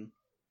option,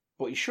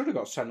 but he should have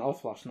got sent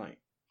off last night,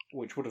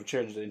 which would have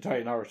changed the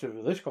entire narrative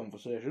of this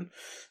conversation.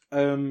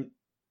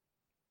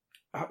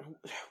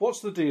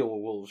 What's the deal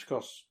with Wolves?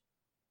 Because,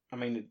 I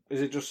mean,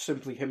 is it just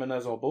simply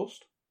Jimenez or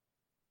bust?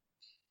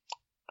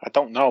 I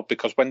don't know,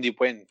 because when they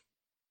win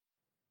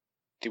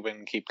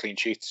and keep clean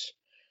sheets,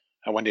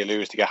 and when they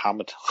lose, they get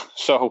hammered.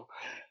 So,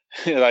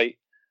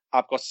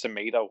 I've got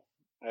Semedo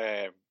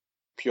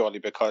purely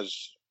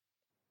because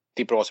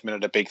they brought him in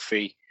at a big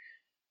fee.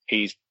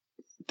 He's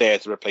there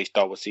to replace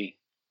Doherty.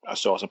 I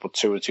sort of put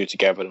 2 and 2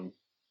 together and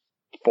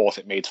thought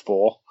it made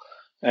 4,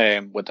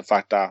 with the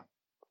fact that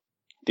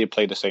they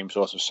play the same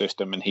sort of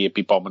system and he'd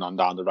be bombing on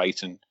down the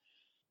right and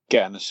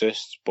getting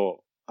assists. But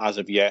as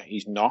of yet,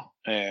 he's not.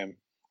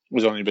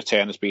 His only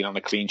return has been on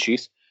a clean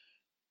sheet.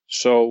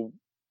 So,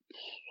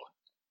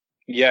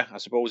 yeah, I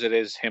suppose it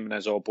is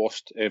Jimenez or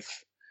bust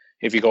if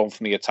you're going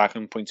from the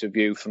attacking point of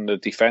view, from the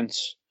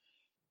defence.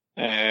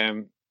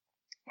 A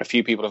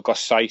few people have got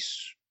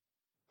Saiss,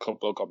 a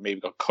couple have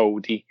maybe got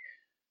Cody.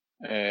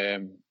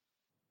 I've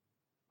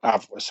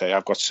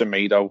got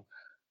Semedo.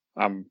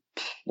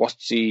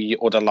 What's the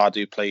other lad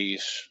who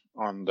plays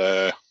on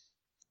the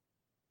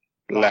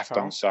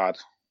left-hand side?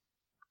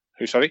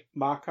 Who, sorry?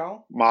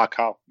 Marcal,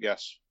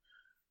 yes.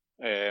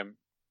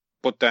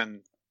 But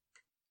then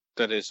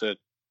there is a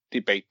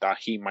debate that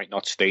he might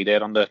not stay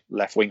there on the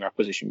left wing back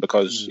position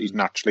because he's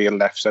naturally a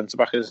left centre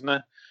back, isn't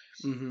it?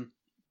 Mm-hmm.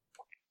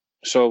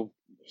 So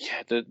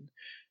yeah,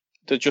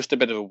 they're just a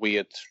bit of a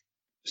weird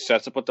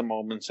setup at the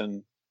moment,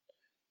 and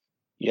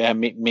yeah,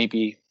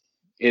 maybe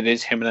it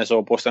is Jimenez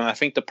or bust, and I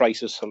think the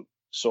prices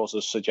sort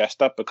of suggest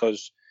that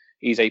because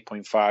he's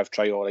 8.5,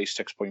 Traore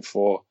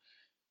 6.4,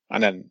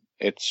 and then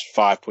it's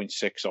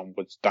 5.6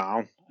 onwards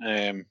down.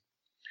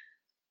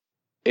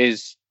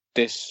 Is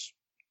this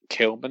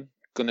Kilman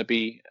going to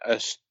be a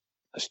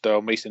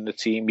stalemace in the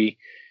team? He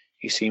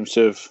seems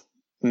to have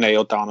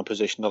nailed down a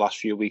position the last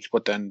few weeks,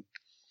 but then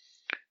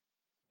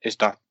is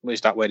that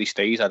where he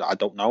stays? I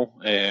don't know,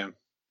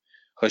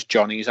 because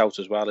Johnny's out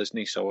as well, isn't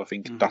he? So I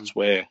think that's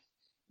where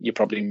you're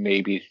probably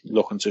maybe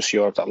looking to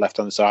shore up that left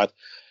hand side.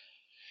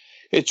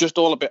 It's just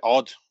all a bit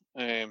odd.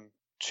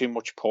 Too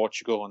much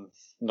Portugal and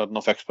not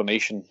enough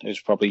explanation is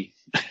probably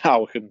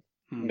how I can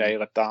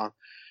nail it down.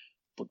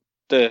 But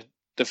the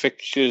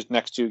fixtures,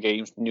 next two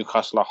games,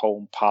 Newcastle at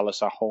home,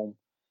 Palace at home,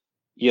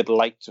 you'd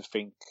like to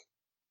think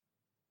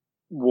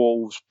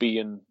Wolves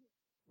being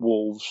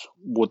Wolves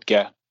would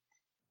get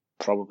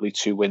probably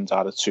 2 wins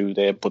out of 2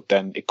 there, but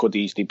then it could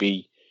easily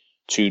be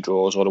 2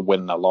 draws or a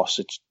win and a loss.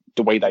 It's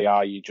the way they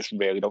are, you just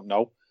really don't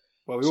know.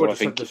 Well, we would have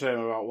said the same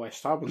about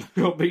West Ham and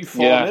they got beat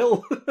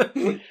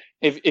 4-0.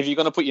 If you're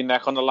going to put your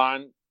neck on the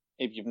line,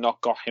 if you've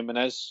not got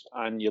Jimenez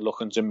and you're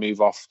looking to move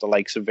off the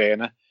likes of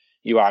Werner,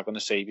 you are going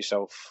to save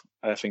yourself.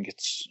 I think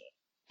it's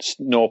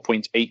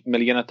 0.8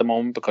 million at the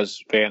moment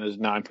because Werner's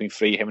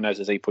 9.3, Jimenez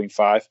is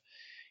 8.5.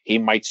 He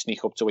might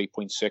sneak up to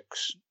 8.6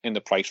 in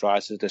the price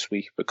rises this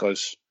week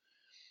because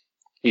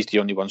he's the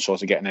only one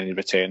sort of getting any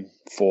return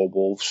for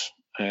Wolves.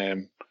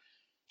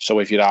 So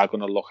if you are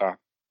going to look at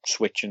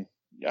switching,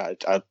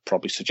 I'd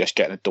probably suggest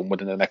getting it done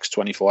within the next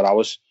 24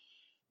 hours.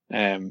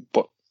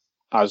 But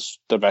as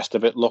the rest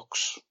of it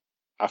looks,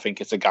 I think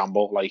it's a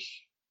gamble. Like,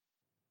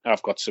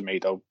 I've got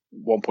Semedo,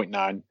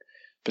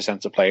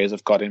 1.9% of players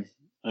have got him.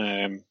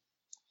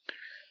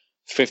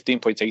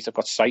 15.8 I've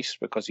got Saiss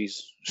because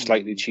he's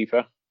slightly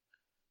cheaper.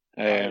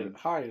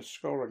 Highest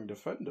scoring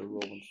defender,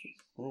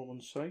 Roman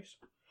Saiss.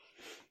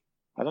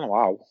 I don't know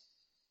how.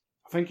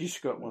 I think he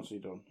scored. What's he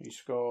done? He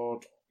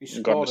scored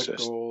a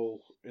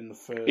goal in the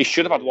first. He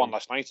should have had one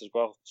last night as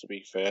well. To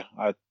be fair,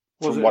 I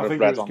think he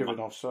was given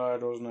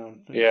offside,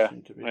 wasn't it? Yeah.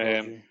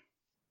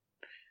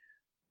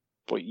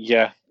 But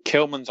yeah,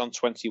 Kilman's on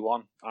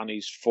 21 and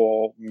he's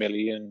 4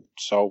 million.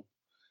 So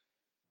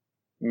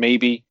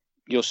maybe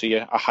you'll see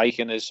a hike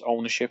in his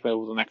ownership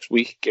over the next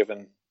week.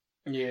 Given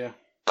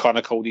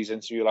Connor Cody's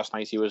interview last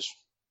night, he was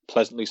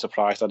pleasantly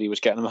surprised that he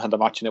was getting him at the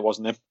match and it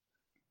wasn't him.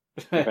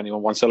 If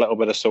anyone wants a little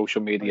bit of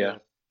social media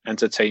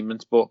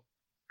entertainment. But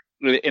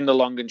in the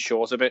long and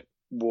short of it,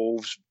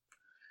 Wolves,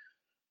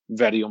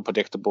 very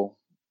unpredictable.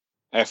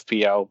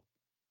 FPL,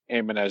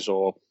 Jimenez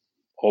or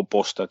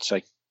bust, I'd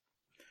say.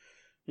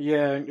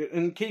 Yeah,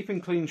 and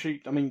keeping clean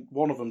sheet, I mean,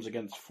 one of them's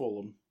against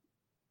Fulham,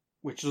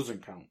 which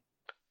doesn't count.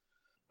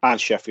 And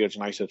Sheffield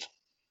United.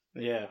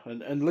 Yeah,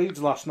 and Leeds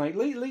last night.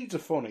 Leeds are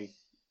funny.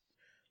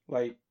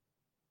 Like,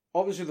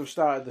 obviously they've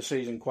started the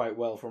season quite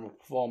well from a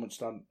performance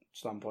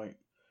standpoint.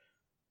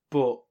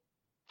 But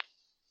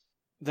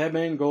their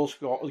main goal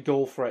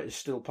threat is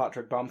still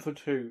Patrick Bamford,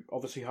 who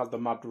obviously had the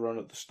mad run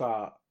at the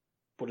start,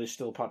 but is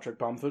still Patrick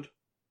Bamford.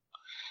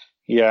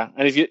 Yeah,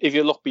 and if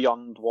you look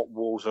beyond what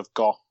Wolves have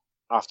got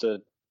after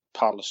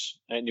Palace,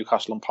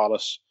 Newcastle and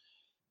Palace,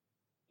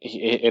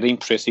 it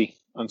ain't pretty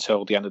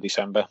until the end of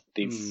December.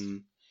 They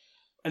do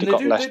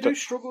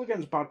struggle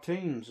against bad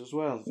teams as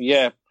well.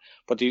 Yeah,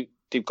 but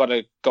they've got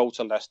to go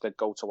to Leicester,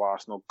 go to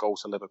Arsenal, go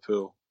to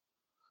Liverpool,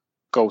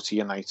 go to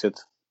United.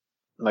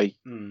 Like,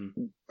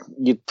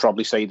 you'd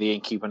probably say they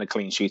ain't keeping a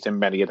clean sheet in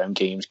many of them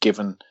games,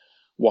 given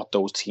what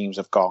those teams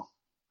have got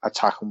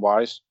attacking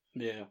wise.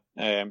 Yeah.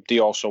 They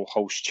also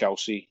host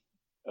Chelsea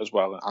as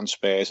well and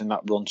Spurs in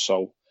that run,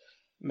 so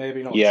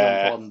maybe not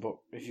jump on, but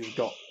if you've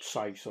got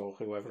Saiss or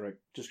whoever,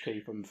 just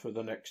keep them for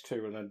the next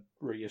 2 and then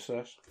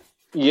reassess.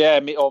 Yeah,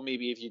 or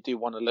maybe if you do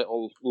want a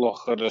little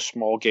look at a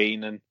small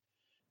gain and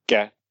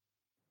get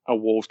a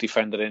Wolves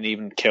defender in,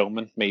 even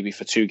Kilman, maybe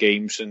for 2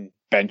 games and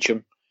bench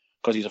him.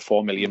 Because he's a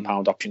 £4 million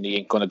option, he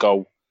ain't going to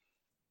go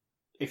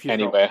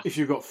anywhere. If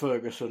you've got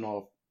Ferguson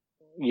or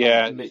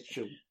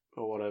Mitchell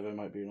or whatever, it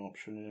might be an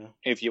option. Yeah.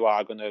 If you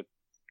are going to,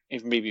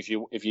 if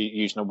you're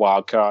using a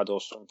wild card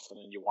or something,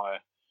 and you want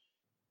to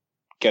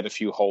get a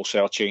few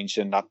wholesale changes,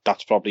 then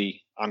that's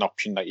probably an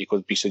option that you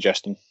could be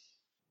suggesting.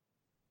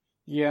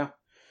 Yeah,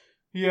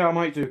 I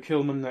might do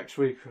Kilman next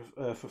week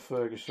for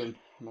Ferguson.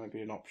 might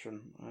be an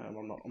option.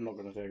 I'm not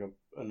going to take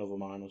another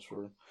minus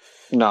for him.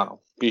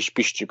 No. Be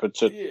stupid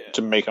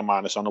to make a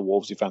minus on a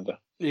Wolves defender.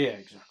 Yeah,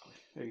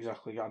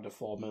 exactly. Add a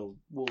 4 mil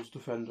Wolves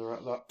defender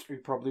at that. He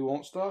probably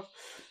won't start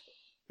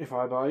if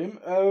I buy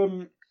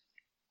him.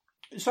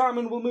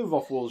 Simon, we'll move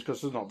off Wolves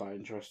because it's not that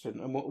interesting,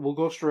 and we'll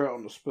go straight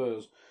on to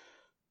Spurs.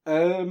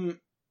 They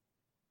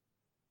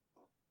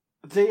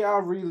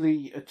are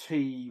really a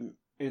team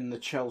in the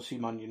Chelsea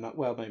Man United,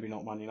 well, maybe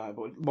not Man United,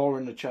 but more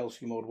in the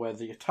Chelsea mode where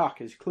the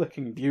attack is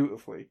clicking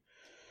beautifully.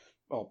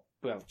 Well,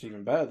 it's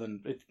even better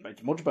than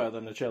it's much better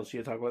than the Chelsea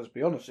attack. Let's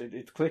be honest,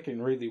 it's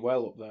clicking really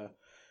well up there.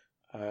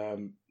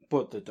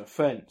 But the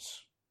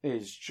defense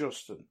is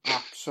just an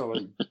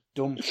absolute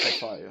dumpster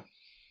fire.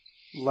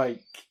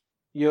 Like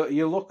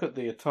you look at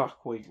the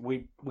attack.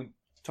 We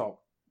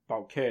talked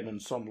about Kane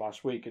and Son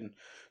last week, and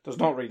there's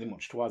not really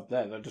much to add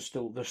there. They're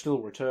still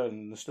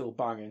returning. They're still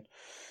banging.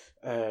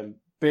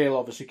 Bale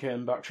obviously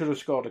came back. Should have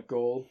scored a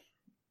goal.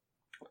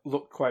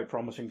 Looked quite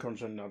promising,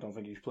 considering I don't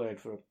think he's played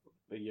for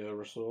a year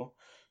or so.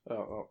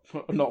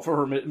 Not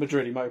for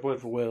Madrid. He might have played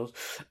for Wales.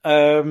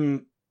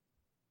 But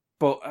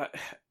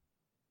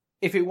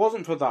if it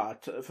wasn't for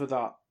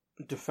that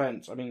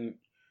defence, I mean,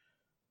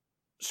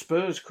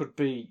 Spurs could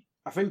be.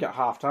 I think at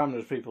half time,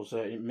 there's people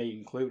saying, me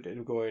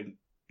included, going,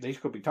 these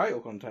could be title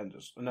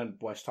contenders, and then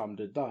West Ham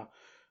did that.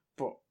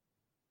 But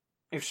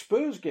if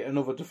Spurs get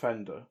another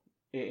defender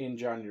in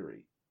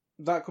January,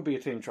 that could be a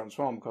team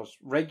transform because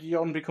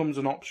Reguilon becomes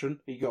an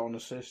option. He got an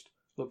assist,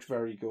 looks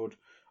very good.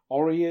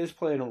 Aurier's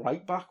playing a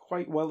right back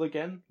quite well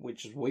again,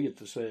 which is weird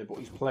to say, but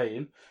he's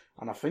playing,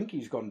 and I think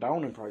he's gone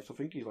down in price. I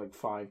think he's like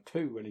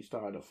 5'2" when he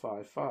started at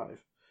 5'5",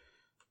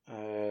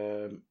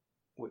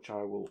 which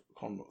I will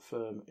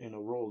confirm in a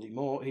Rolly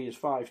more. He is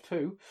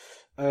 5'2",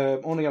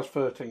 only has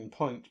 13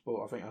 points,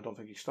 but I don't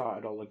think he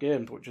started all the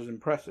games, which is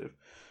impressive.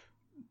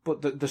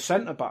 But the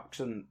centre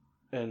backs and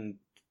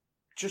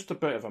just a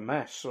bit of a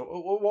mess. So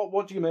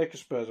what do you make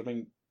of Spurs? I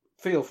mean,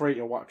 feel free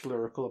to wax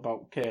lyrical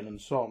about Kane and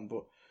Son,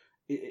 but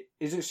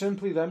is it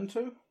simply them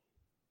two?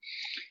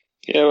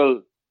 Yeah,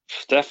 well,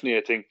 definitely.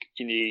 I think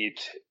you need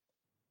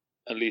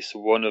at least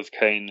one of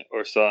Kane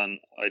or Son.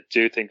 I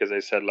do think, as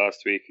I said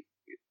last week,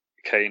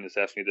 Kane is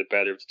definitely the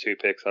better of the two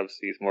picks.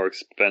 Obviously, he's more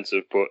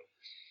expensive, but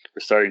we're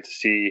starting to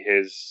see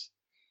his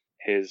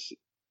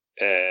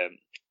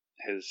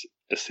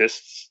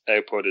assists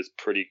output is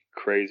pretty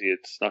crazy.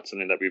 It's not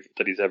something that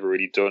he's ever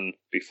really done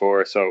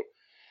before. So,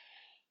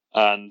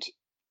 and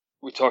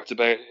we talked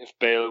about if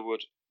Bale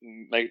would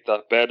make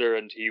that better,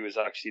 and he was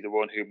actually the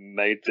one who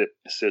made the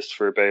assist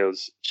for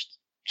Bale's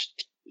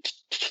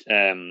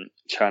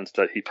chance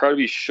that he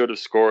probably should have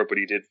scored, but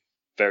he did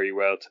very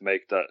well to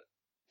make the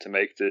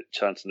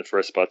chance in the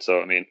first spot.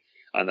 So I mean,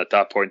 and at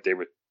that point they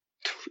were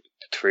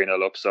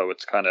 3-0 up, so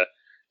it's kind of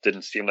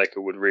didn't seem like it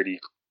would really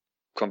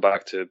come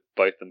back to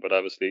bite them, but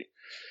obviously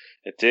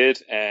it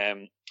did.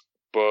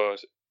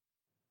 But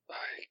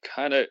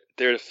kind of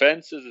their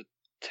defense is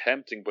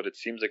tempting, but it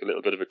seems like a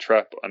little bit of a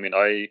trap. I mean,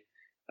 I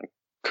am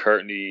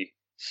currently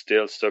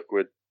still stuck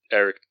with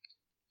Eric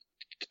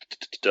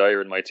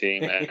Dyer in my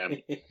team,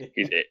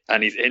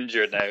 he's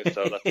injured now,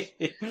 so that's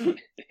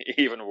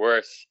even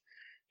worse.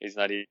 He's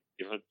not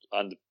even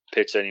on the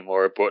pitch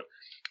anymore. But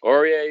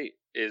Aurier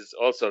is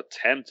also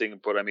tempting,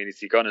 but I mean, is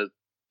he going to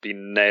be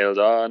nailed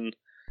on?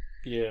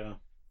 Yeah.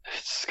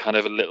 It's kind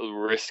of a little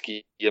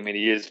risky. I mean,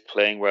 he is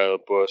playing well,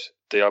 but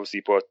they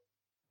obviously bought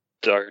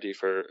Doherty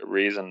for a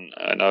reason.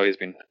 I know he's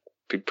been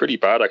pretty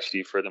bad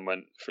actually for them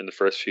from the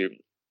first few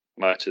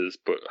matches,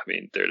 but I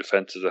mean, their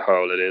defense as a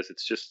whole,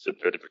 it's just a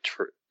bit of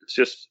it's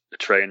just a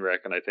train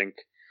wreck. And I think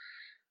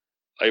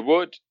I'd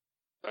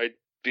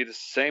be the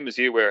same as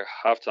you, where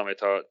halftime I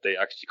thought they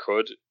actually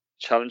could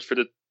challenge for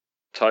the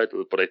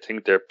title, but I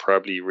think they're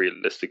probably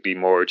realistically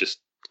more just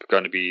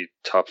going to be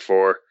top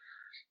four.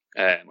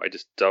 I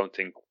just don't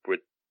think with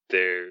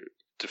their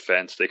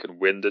defense they can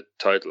win the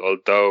title,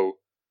 although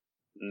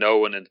no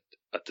one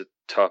at the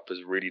top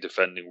is really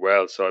defending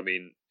well. So I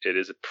mean, it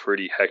is a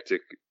pretty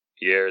hectic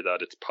year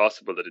that it's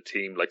possible that a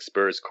team like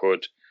Spurs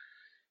could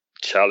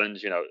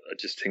challenge. I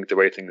just think the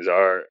way things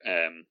are,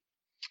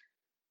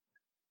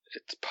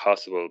 it's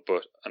possible,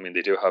 but I mean,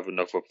 they do have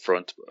enough up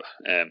front.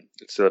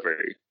 It's still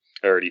very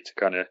early to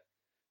kind of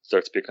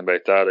start speaking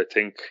about that. I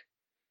think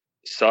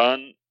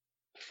Son,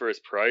 for his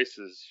price,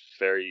 is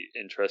very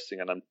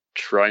interesting, and I'm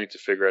trying to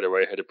figure out a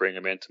way how to bring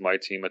him into my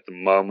team at the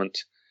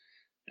moment.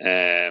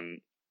 Bale,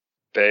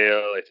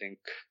 I think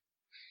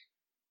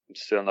I'm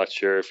still not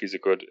sure if he's a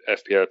good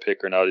FPL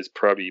pick or not.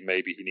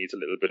 Maybe he needs a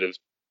little bit of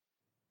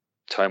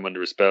time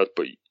under his belt,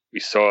 but we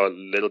saw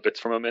little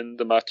bits from him in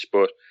the match.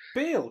 But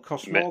Bale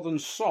costs more than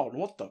Son.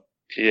 What the?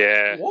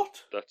 Yeah.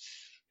 What?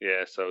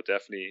 So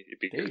definitely it'd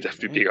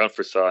be on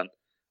for Son,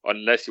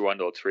 unless you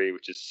want all three,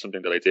 which is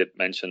something that I did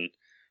mention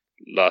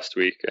last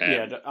week.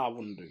 I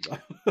wouldn't do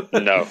that.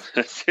 No,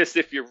 it's just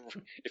if you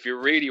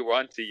really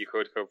want to, you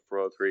could go for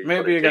all three.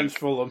 Maybe against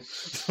Fulham.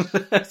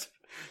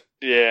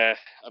 Yeah,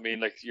 I mean,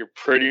 like, you're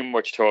pretty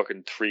much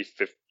talking three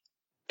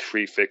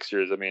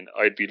fixtures. I mean,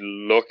 I'd be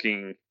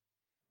looking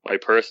my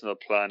personal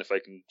plan, if I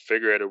can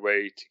figure out a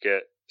way to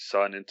get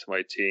Son into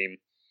my team,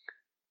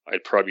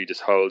 I'd probably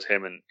just hold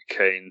him and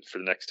Kane for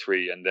the next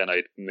 3, and then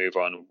I'd move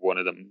on one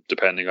of them,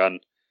 depending on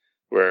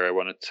where I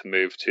wanted to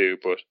move to.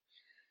 But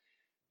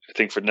I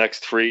think for the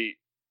next 3,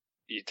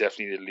 you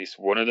definitely need at least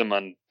one of them,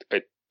 and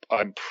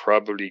I'm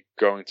probably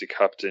going to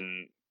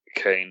captain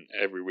Kane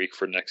every week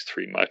for the next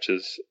 3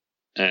 matches.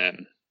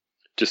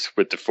 Just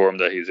with the form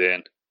that he's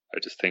in, I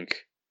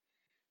think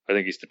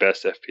he's the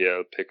best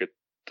FPL pick at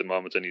the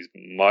moment, and he's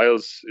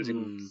miles. Is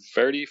he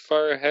fairly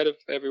far ahead of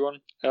everyone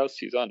else?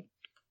 He's on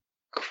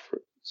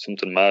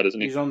something mad,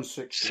 isn't he? He's on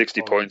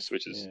 60 points,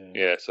 which is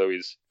so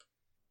he's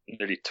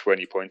nearly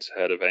 20 points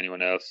ahead of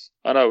anyone else.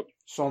 I know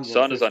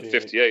Son is on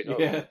 58.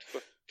 Yeah.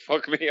 Oh,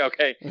 fuck me.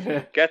 Okay,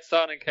 get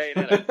Son and Kane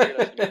in. I forget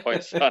how many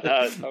points Son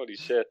has. Holy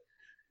shit.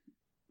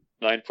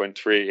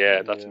 9.3.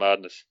 Yeah, that's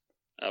madness.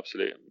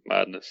 Absolute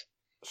madness.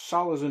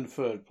 Salah's in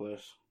 3rd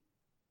place.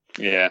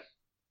 Yeah.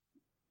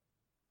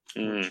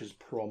 Which is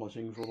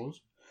promising for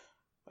us.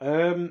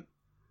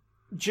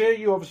 Jay,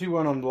 you obviously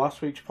weren't on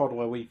last week's pod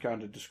where we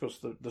kind of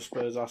discussed the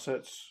Spurs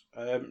assets.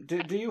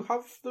 Do you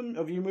have them?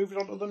 Have you moved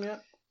on to them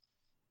yet?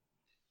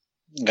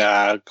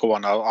 Go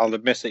on. I'll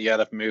admit it. Yeah,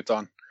 I've moved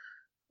on.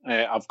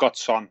 I've got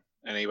Son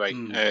anyway.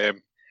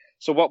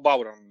 So while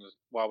we're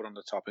on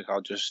the topic,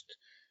 I'll just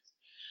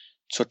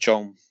touch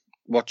on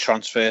what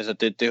transfers I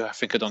did do. I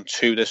think I've done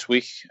 2 this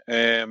week.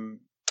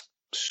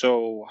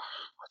 So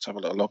let's have a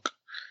little look.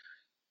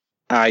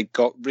 I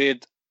got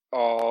rid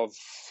of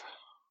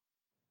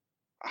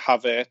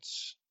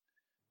Havertz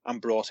and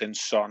brought in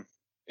Son,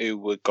 who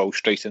would go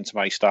straight into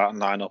my starting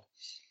lineup.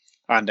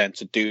 And then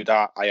to do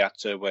that, I had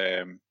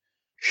to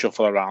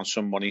shuffle around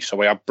some money.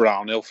 So I had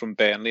Brownhill from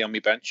Burnley on my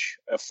bench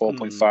at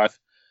 4.5,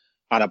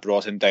 and I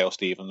brought in Dale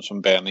Stephens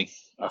from Burnley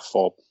at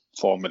 4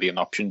 million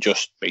option.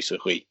 Just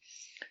basically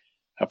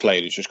a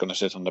player who's just going to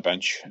sit on the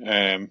bench.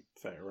 Fair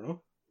enough.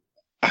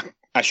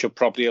 I should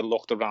probably have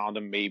looked around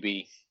and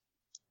maybe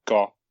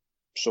got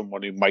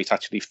someone who might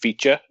actually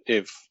feature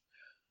if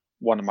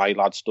one of my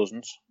lads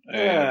doesn't.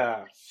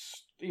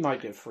 He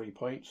might get 3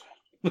 points.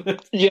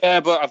 Yeah,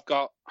 but I've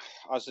got,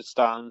 as it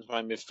stands,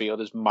 my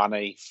midfield is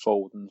Mane,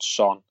 Foden,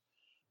 Son,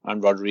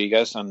 and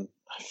Rodriguez, and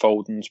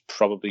Foden's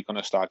probably going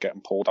to start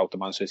getting pulled out the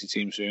Man City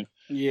team soon.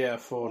 Yeah,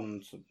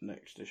 Foden's the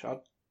next dish.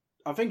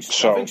 I think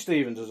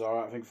Stevens is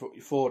alright. I think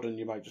Foden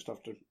you might just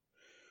have to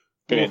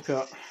look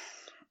at.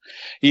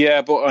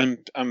 Yeah, but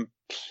I'm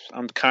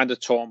kind of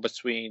torn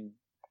between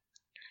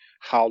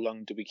how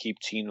long do we keep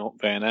Tino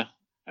Werner,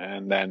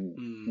 and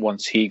then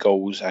once he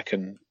goes, I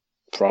can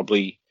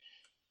probably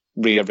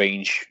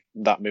rearrange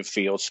that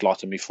midfield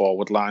slot in my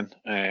forward line.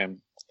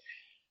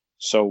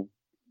 So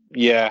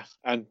yeah,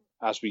 and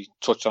as we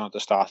touched on at the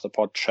start of the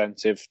pod,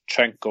 Trent, if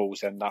Trent goes,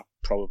 then that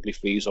probably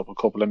frees up a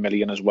couple of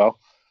million as well.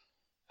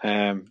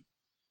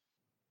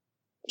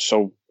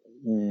 So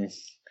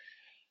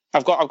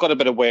I've got a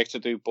bit of work to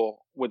do, but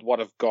with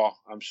what I've got,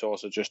 I'm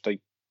sort of just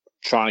like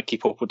trying to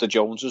keep up with the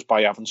Joneses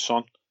by having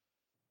Son.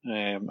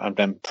 And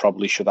then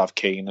probably should have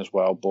Kane as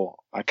well, but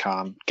I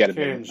can't get him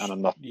in, and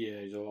I'm not.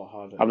 Yeah, he's a lot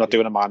harder. I'm not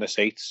doing a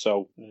 -8,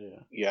 so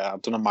yeah,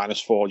 I've done a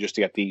 -4 just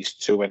to get these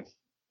 2 in.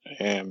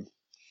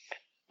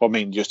 I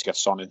mean, just to get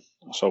Son in,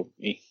 so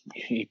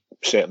he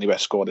certainly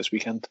best score this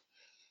weekend.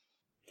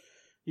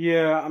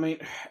 Yeah, I mean,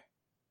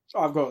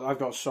 I've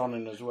got Son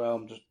in as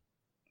well.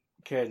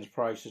 Kane's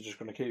price is just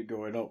going to keep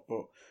going up,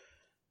 but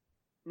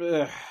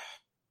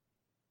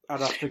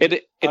I'd have to.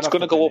 It's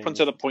going to go up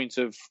until the point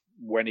of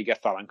when he gets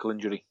that ankle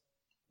injury.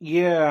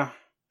 Yeah,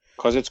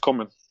 because it's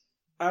coming.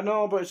 I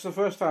know, but it's the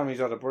first time he's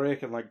had a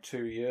break in like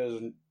 2 years,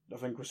 and I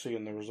think we're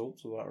seeing the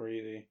results of that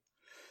really.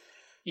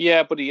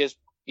 Yeah, but he's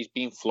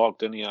been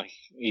flogged, isn't he?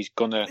 He's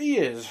gonna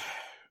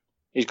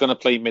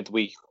play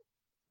midweek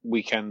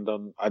weekend.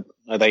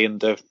 Are they in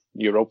the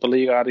Europa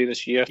League? Are they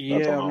this year?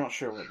 Yeah, I'm not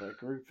sure what their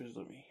group is.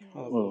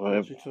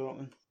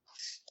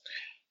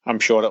 I'm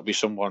sure it'll be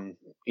someone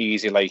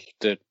easy like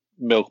the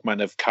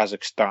Milkmen of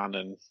Kazakhstan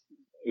and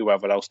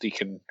whoever else they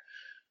can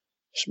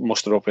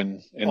muster up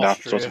in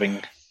that sort of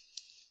thing.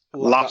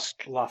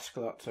 Lask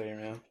that team,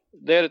 yeah.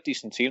 They're a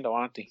decent team though,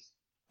 aren't they?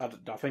 I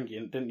think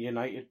didn't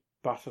United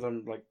batter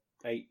them like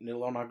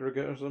 8-0 on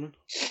aggregate or something?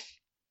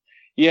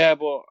 Yeah,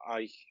 but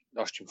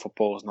Austrian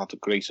football is not the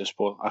greatest,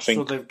 but I think...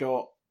 So they've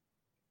got...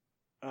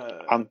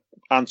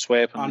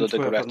 Antwerp and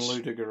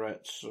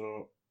Ludogorets.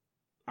 So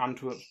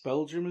Antwerp's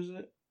Belgium, isn't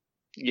it?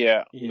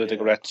 Yeah,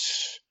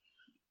 Ludogorets.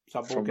 Is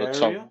that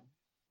Bulgaria?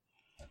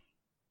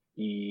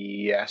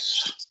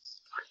 Yes.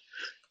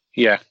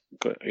 Yeah,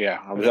 good. Yeah.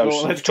 I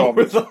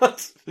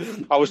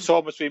was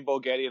torn between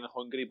Bulgaria and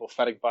Hungary, but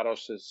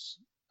Ferencváros is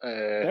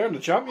they're in the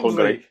Champions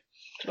League.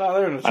 No,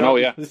 they're in the Champions. I know,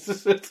 yeah. This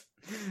is it.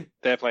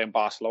 They're playing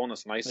Barcelona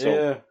tonight, so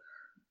yeah.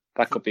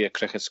 That could be a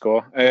cricket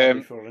score.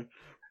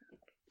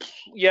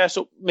 Yeah,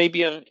 so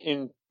maybe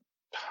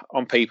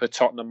on paper,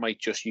 Tottenham might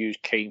just use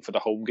Kane for the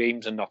home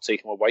games and not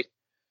take him away.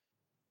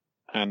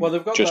 And well,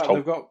 they've got just that.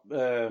 They've got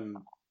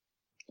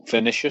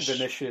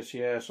Vinicius,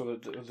 yeah. So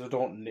they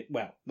don't.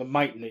 They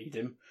might need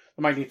him.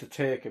 They might need to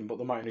take him, but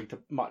they might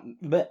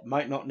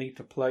not need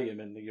to play him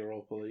in the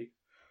Europa League.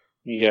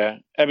 Yeah,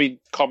 I mean,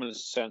 common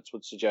sense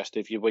would suggest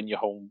if you win your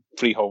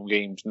 3 home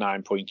games,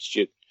 9 points,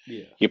 you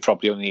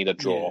probably only need a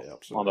draw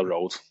on the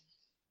road.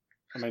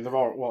 I mean,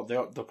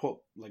 they put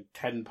like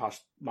 10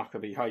 past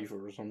Maccabi Haifa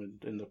or something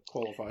in the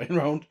qualifying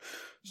round.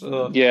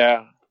 So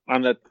yeah,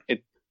 and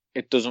it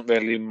doesn't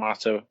really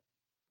matter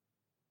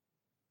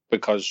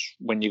because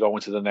when you go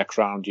into the next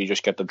round, you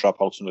just get the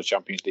dropouts in the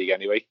Champions League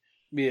anyway.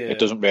 Yeah, it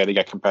doesn't really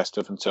get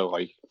competitive until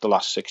like the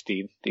last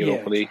 16, the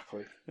Europa League.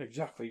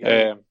 Exactly.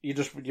 Yeah. You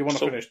want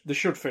to finish. They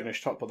should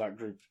finish top of that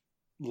group,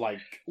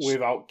 like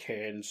without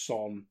Kane,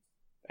 Son,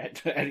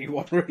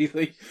 anyone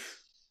really.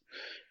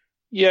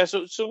 Yeah,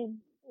 so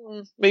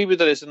maybe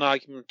there is an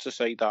argument to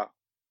say that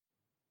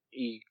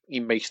he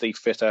may stay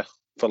fitter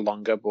for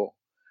longer, but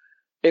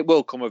it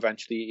will come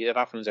eventually. It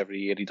happens every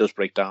year. He does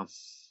break down.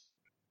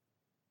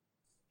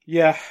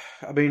 Yeah,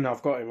 I mean,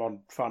 I've got him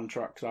on fan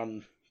tracks.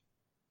 I'm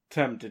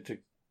tempted to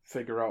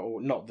figure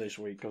out, not this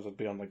week because I'd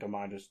be on like a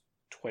minus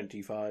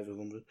 25 or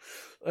something,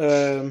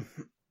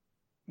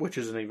 which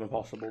isn't even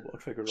possible. But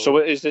I'd figure. So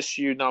is this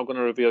you now going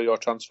to reveal your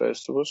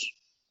transfers to us?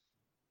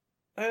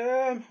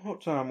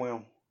 What time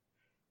will?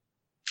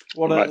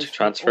 What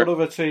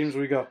other teams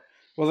we got?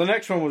 Well, the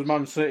next one was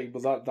Man City,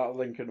 but that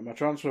link into my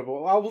transfer.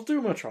 But I will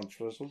do my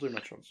transfers.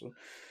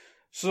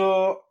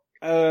 So,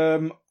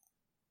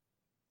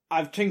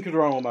 I've tinkered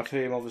around with my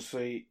team.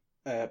 Obviously,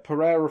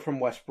 Pereira from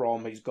West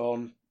Brom, he's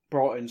gone.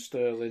 Brought in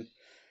Sterling,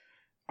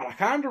 and I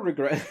kind of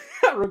regret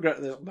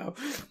this now.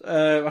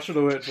 I should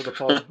have waited for the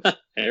pod.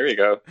 Here we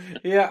go.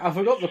 Yeah, I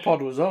forgot the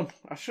pod was on.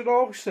 I should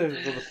always save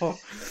it for the pod.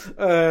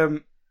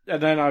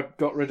 And then I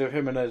got rid of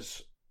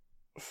Jimenez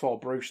for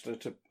Brewster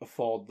to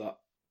afford that.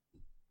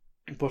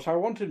 But I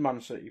wanted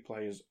Man City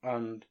players,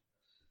 and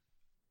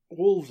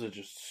Wolves are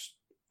just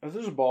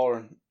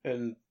boring.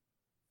 And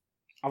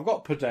I've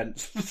got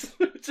Podence,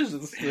 which is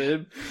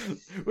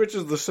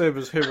the same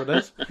as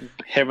Jimenez.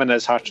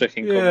 Jimenez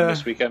hat-tricking coming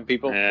this weekend,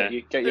 people. Yeah.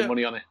 Get your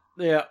money on it.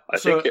 Yeah, I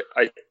think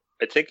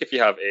if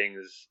you have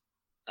Ings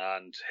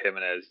and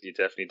Jimenez, you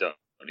definitely don't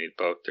need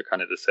both. They're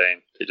kind of the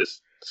same. They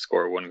just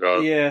score one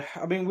goal. Yeah,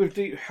 I mean,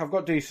 I've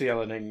got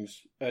DCL and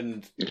Ings,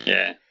 and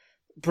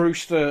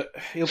Brewster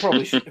will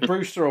probably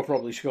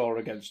score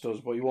against us,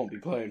 but he won't be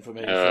playing for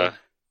me. So.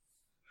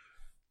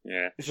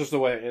 Yeah, it's just the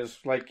way it is.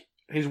 Like,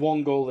 his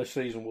one goal this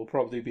season will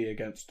probably be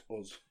against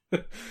us.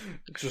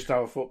 It's just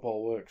how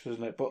football works,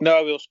 isn't it? But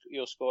no,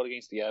 he'll score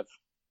against the Ev.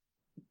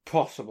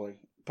 Possibly.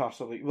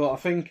 Well, I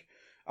think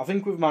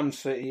with Man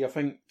City, I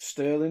think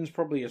Sterling's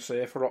probably a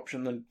safer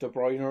option than De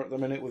Bruyne at the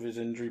minute with his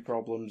injury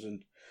problems,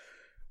 and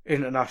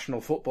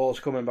international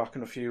football's coming back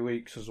in a few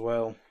weeks as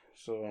well.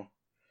 So,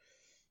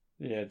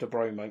 yeah, De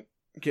Bruyne might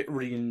get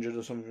re-injured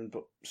or something,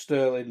 but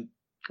Sterling.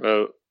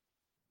 Well,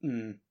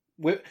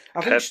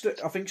 I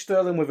think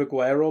Sterling with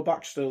Aguero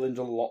back, Sterling's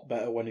a lot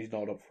better when he's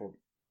not up front.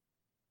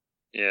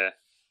 Yeah,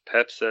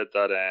 Pep said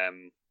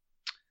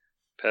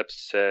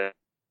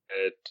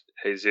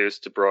Jesus,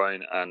 De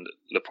Bruyne, and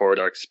Laporte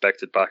are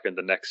expected back in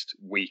the next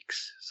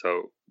weeks.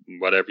 So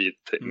whatever you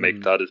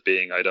make that as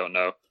being, I don't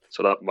know.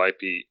 So that might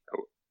be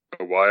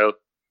a while.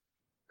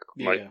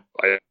 Yeah.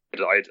 I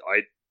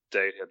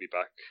doubt he'll be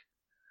back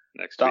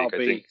next week. I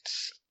think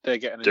they're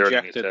getting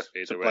injected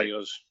to play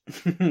us.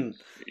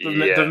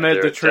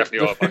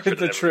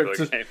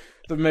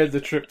 They've made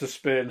the trip to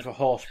Spain for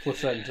horse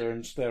placenta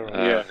and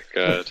steroids.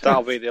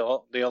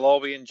 They'll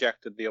all be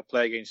injected. They'll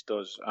play against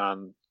us,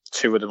 and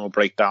 2 of them will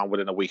break down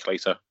within a week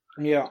later.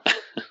 Yeah.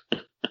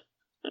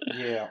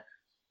 Yeah.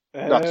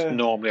 That's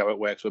normally how it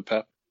works with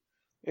Pep.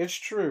 It's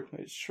true.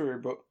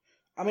 But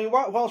I mean,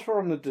 whilst we're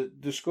on the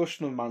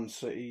discussion of Man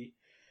City,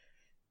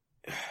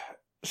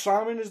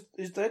 Simon,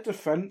 is their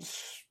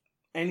defence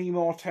any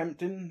more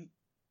tempting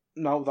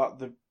now that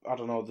they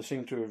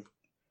seem to have,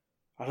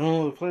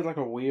 they played like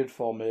a weird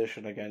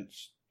formation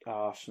against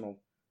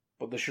Arsenal,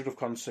 but they should have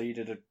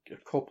conceded a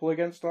couple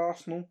against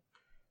Arsenal.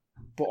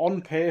 But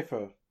on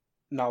paper,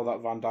 now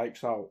that Van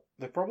Dijk's out,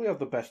 they probably have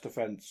the best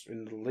defence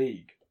in the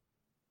league,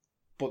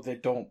 but they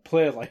don't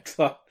play like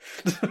that.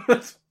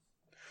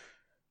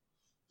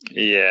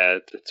 Yeah,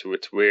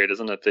 it's weird,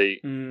 isn't it? They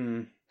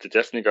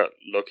definitely got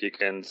lucky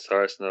against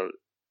Arsenal.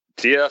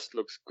 Diaz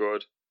looks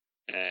good.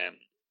 I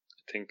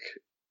think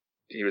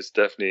he was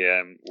definitely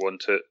one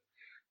to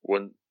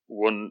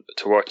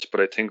watch.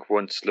 But I think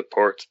once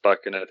Laporte's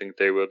back in, I think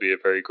they will be a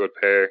very good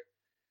pair.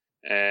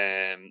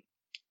 And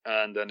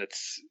then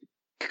it's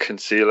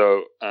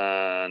Cancelo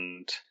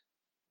and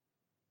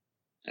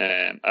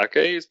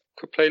Ake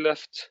could play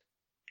left.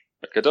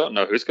 Like, I don't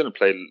know who's going to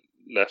play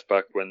left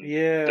back when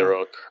they're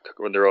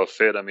all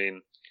fit. I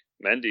mean,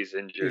 Mendy's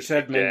injured. You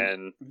said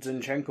again.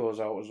 Zinchenko's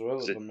out as well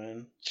as the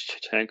man.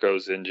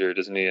 Zinchenko's injured,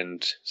 isn't he?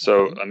 And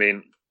so, I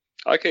mean,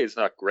 Ake is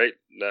not great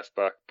left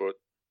back, but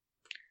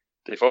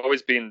they've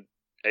always been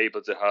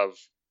able to have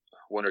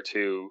one or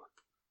two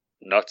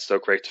not so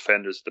great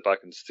defenders at the back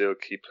and still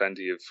keep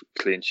plenty of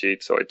clean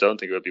sheets. So I don't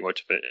think it'll be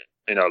much of it.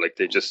 Like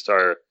they just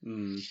are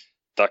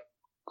that,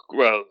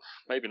 well,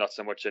 maybe not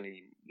so much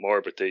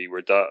anymore, but they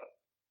were that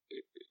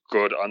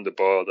good on the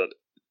ball that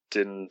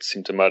didn't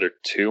seem to matter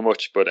too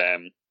much. But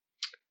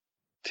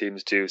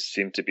teams do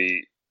seem to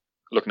be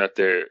looking at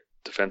their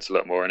defense a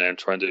lot more and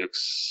trying to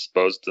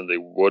expose than they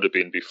would have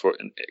been before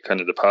in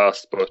kind of the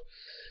past. But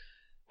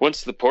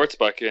once the port's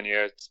back in,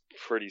 yeah, it's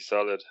pretty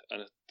solid,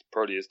 and it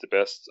probably is the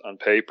best on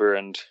paper.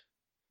 And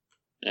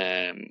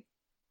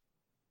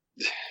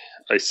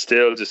I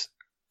still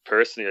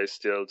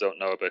don't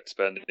know about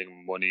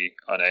spending money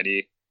on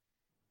any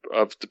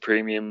of the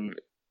premium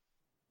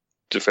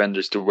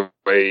defenders the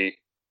way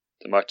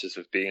the matches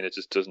have been. It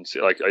just doesn't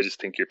seem like, I just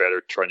think you're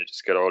better trying to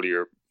just get all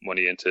your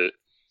money into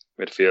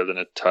midfield and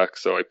attack.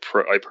 So I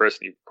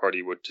personally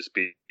probably would just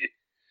be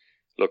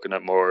looking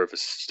at more of a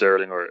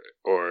Sterling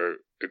or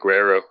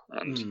Aguero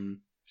and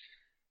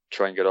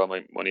try and get all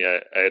my money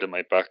out of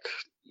my back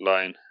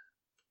line.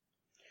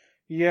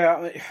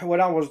 Yeah, when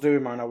I was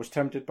doing mine, I was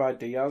tempted by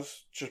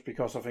Diaz just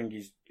because I think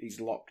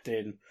he's locked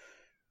in.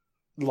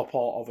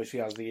 Laporte obviously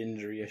has the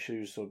injury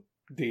issues, so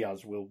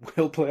Diaz will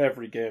play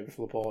every game if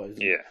Laporte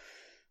isn't. Yeah.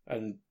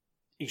 And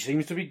he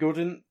seems to be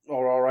good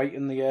all right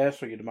in the air,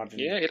 so you'd imagine.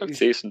 Yeah, he looked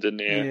decent, didn't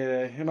he?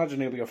 Yeah, imagine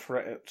he'll be a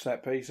threat at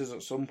set pieces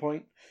at some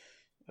point.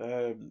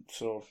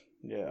 So,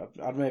 yeah,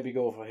 I'd maybe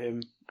go for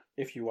him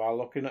if you are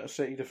looking at a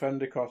City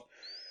defender, because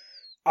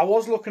I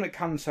was looking at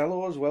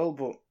Cancelo as well,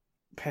 but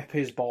Pep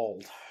is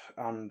bald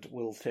and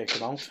will take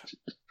him out.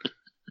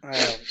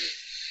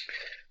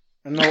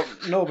 And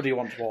nobody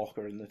wants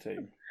Walker in the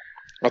team.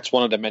 That's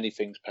one of the many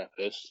things Pep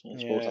is. I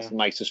suppose that's the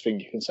nicest thing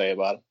you can say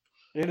about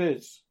it. It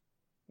is.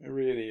 It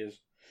really is.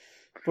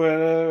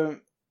 But,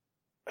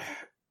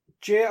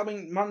 Jay, I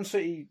mean, Man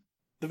City,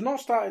 they've not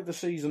started the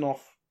season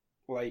off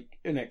like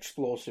in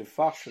explosive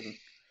fashion.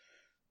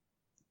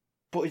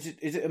 But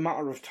is it a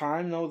matter of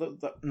time now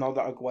that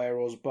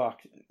Aguero's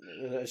back?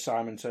 As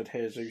Simon said,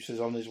 Jesus is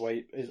on his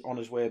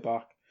way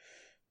back.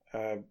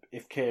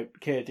 If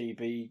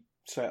KDB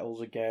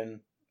settles again,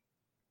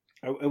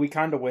 are we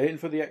kind of waiting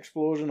for the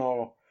explosion,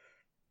 or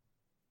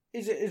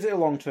is it a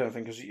long term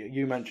thing? Because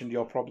you mentioned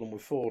your problem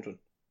with Foden.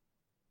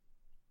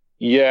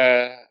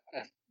 Yeah,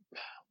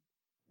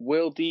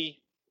 will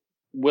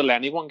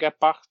anyone get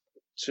back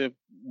to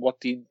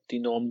what they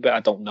normally? I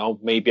don't know.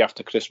 Maybe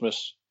after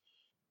Christmas,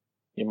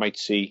 you might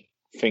see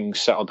things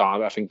settle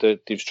down. I think that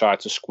they've tried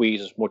to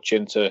squeeze as much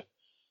into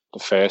the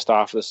first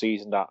half of the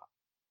season that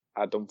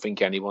I don't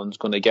think anyone's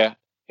going to get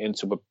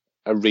into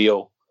a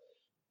real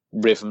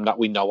rhythm that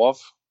we know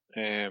of.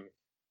 There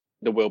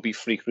will be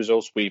freak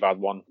results. We've had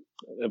one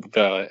at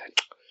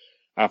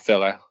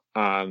Villa,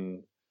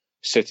 and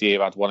City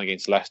have had one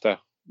against Leicester,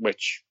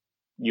 which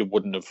you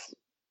wouldn't have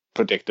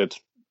predicted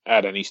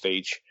at any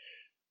stage.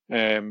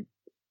 But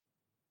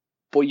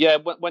yeah,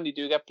 when you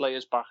do get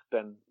players back,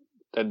 then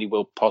they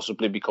will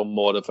possibly become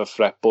more of a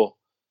threat. But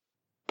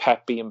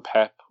Pep being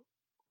Pep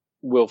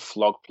will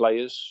flog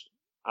players,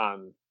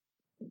 and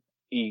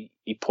he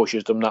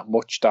pushes them that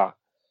much that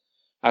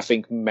I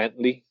think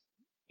mentally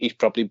he's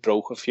probably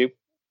broke a few.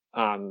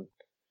 And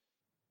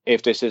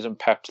if this isn't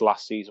Pep's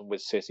last season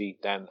with City,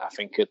 then I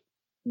think it'd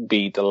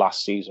be the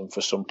last season for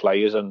some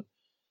players. And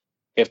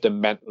if they're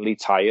mentally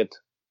tired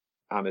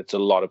and it's a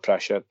lot of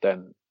pressure,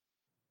 then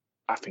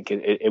I think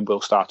it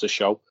will start to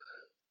show.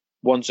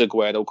 Once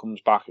Aguero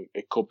comes back,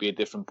 it could be a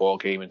different ball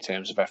game in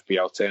terms of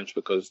FPL terms,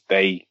 because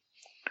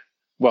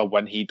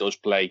when he does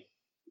play,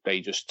 they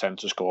just tend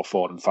to score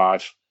 4 and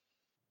 5.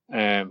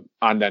 And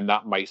then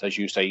that might, as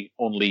you say,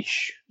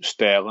 unleash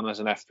Sterling as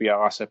an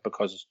FPL asset,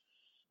 because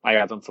I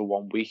had him for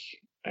 1 week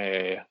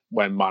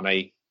when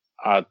Mane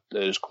had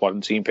his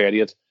quarantine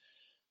period,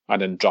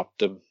 and then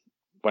dropped him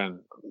when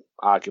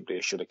arguably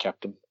I should have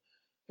kept him.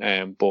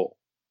 But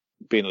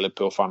being a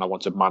Liverpool fan, I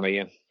wanted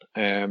Mane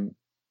in.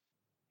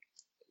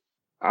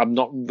 I've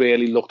not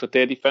really looked at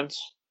their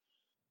defence,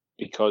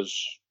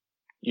 because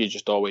you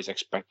just always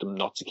expect them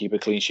not to keep a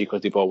clean sheet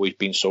because they've always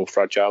been so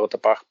fragile at the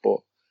back. But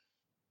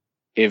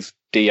if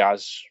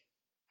Diaz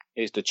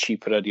is the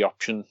cheaper of the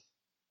option,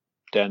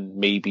 then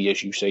maybe,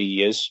 as you say,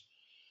 he is.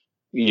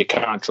 You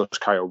can't trust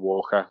Kyle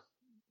Walker.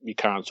 You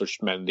can't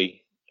trust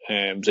Mendy.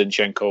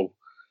 Zinchenko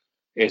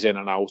is in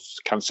and out.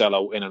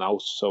 Cancelo in and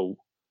out. So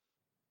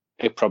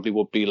it probably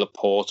would be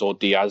Laporte or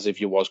Diaz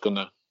if you was going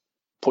to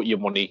put your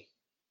money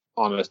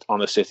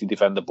on a City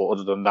defender. But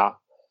other than that,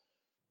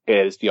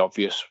 it is the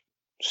obvious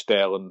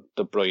Sterling,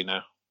 De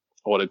Bruyne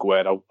or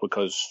Aguero,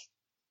 because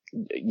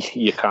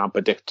you can't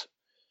predict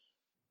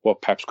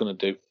what Pep's going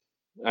to do.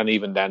 And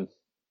even then,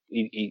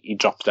 he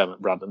drops them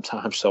at random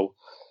times. So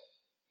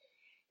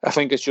I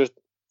think it's just,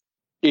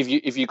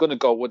 if you're going to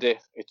go with it,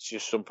 it's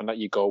just something that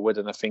you go with.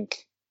 And I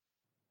think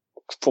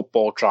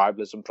football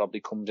tribalism probably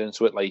comes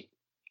into it. Like,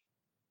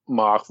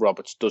 Mark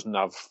Roberts doesn't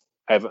have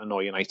Everton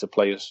or United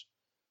players,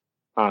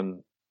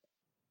 and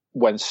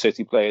when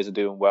City players are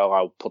doing well,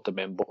 I'll put them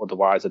in, but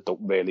otherwise I don't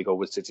really go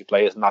with City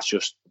players, and that's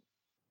just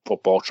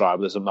football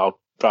tribalism. I'll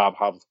rather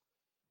have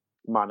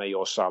Mane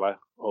or Salah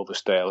over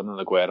Sterling and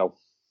Aguero.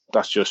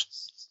 That's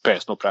just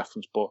personal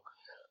preference, but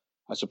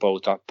I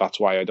suppose that's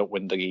why I don't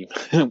win the game,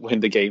 win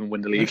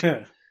the league.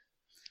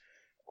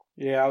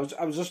 Yeah,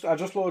 I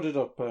just loaded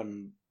up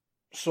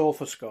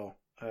SofaScore,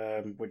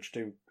 which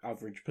do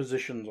average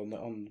positions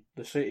on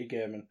the City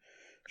game, and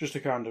just to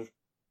kind of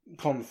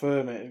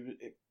confirm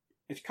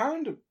it's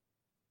kind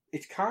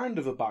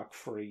of a back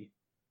three,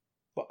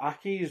 but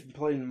Aki is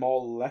playing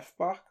more left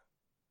back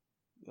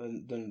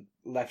than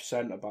left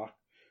centre back,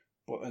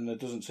 and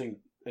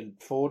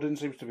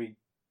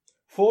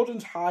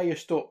Foden's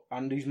highest up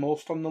and he's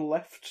most on the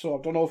left, so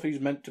I don't know if he's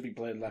meant to be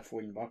playing left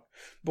wing back,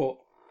 but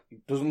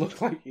it doesn't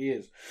look like he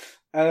is.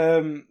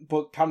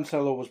 But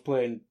Cancelo was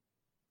playing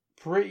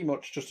pretty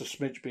much just a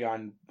smidge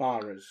behind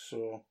Mahrez,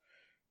 so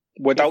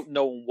without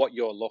knowing what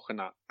you're looking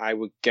at, I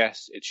would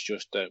guess it's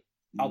just a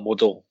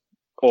muddle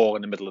or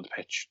in the middle of the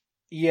pitch.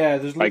 Yeah,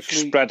 there's like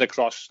spread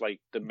across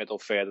like the middle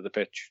third of the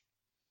pitch.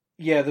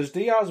 Yeah, there's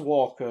Diaz,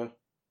 Walker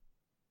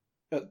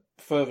at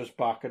furthest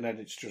back, and then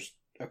it's just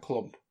a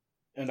clump.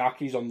 And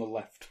Aki's on the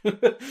left.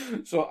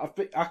 So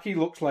Aki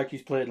looks like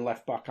he's playing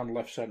left back and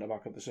left centre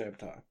back at the same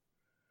time.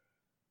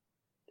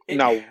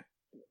 Now,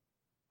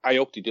 I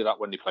hope they do that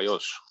when they play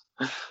us.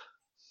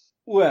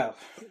 Well,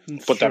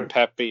 but then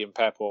Pep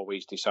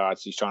always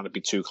decides he's trying to be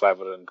too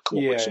clever and come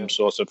up with some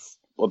sort of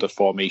other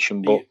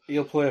formation. But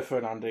he'll play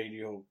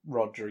Fernandinho,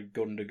 Rodri,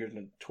 Gundogan,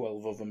 and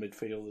 12 other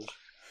midfielders.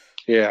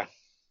 Yeah.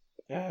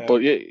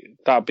 But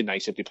that'd be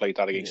nice if they played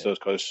that against us,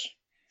 because.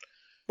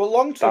 But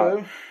long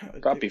term,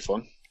 that'd be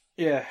fun.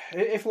 Yeah,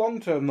 if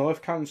long term though,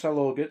 if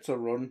Cancelo gets a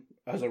run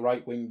as a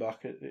right wing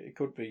back, it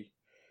could be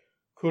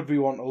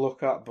one to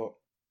look at. But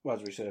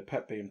as we say,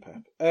 Pep being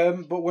Pep.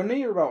 But we're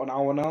near about an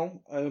hour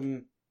now.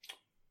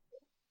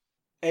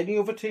 Any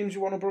other teams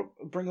you want to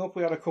bring up?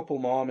 We had a couple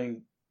more. I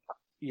mean,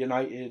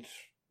 United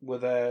were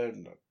there.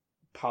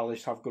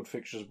 Palace have good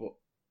fixtures, but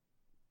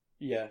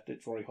yeah,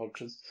 it's Roy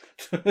Hodgson.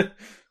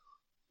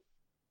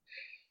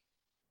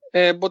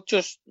 But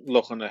just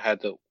looking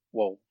ahead at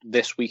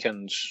this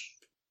weekend's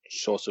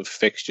sort of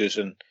fixtures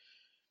and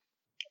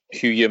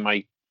who you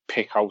might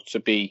pick out to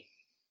be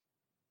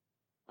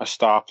a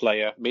star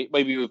player.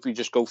 Maybe if we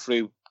just go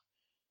through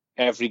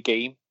every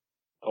game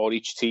or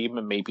each team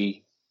and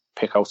maybe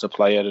pick out a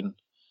player and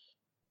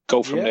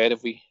go from there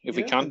if we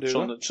can.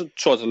 So it's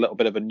sort of a little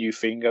bit of a new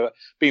thing. I've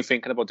been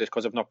thinking about this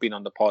because I've not been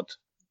on the pod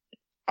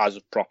as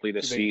properly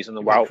this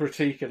season. Wow,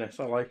 critiquing it,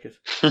 I like it.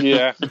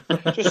 Yeah,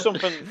 just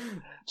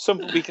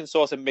something we can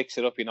sort of mix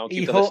it up. Keep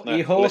he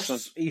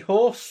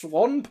hosts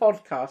one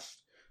podcast.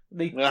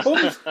 And he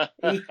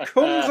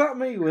comes at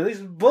me with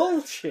his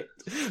bullshit.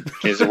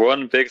 He's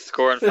one big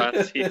score in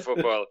fantasy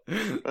football.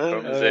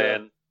 Comes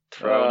in,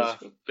 throws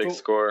big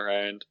score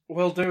around.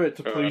 We'll do it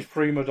to please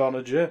Prima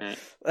Donna J.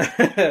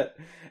 Yeah.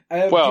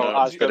 As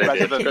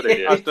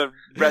the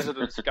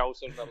resident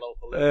scouser in the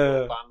local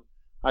Liverpool band,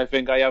 I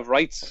think I have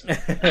rights.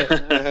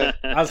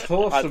 As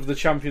host of the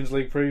Champions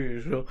League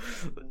preview show.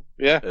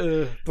 Yeah.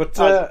 We'll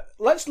do it.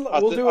 As a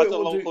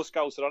local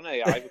scouser on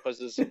AI, because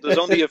there's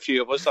only a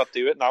few of us that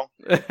do it now.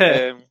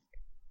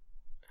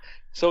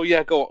 So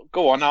yeah, go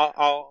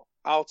on.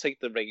 I'll take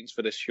the reins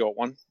for this short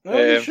one.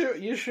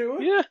 You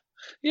sure?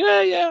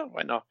 Yeah.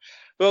 Why not?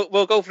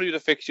 We'll go through the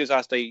fixtures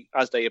as they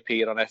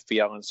appear on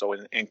FPL and so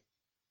in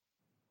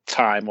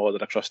time order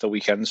across the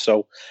weekend.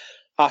 So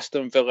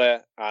Aston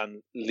Villa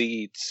and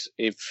Leeds,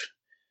 if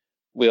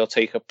we'll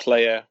take a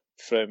player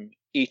from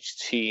each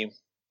team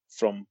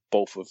from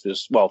both of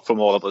us, from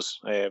all of us.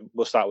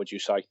 We'll start with you,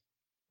 Si.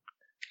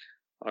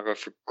 I'll go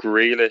for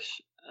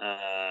Grealish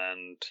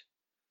and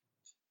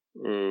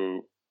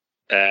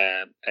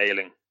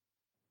Ayling.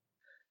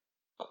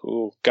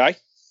 Cool. Guy?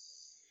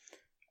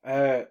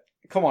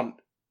 Come on,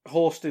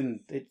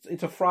 hosting,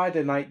 it's a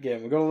Friday night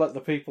game. We've got to let the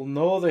people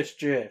know this,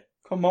 Jay.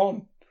 Come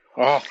on.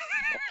 Oh,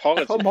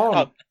 apologies. Come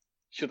on.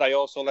 Should I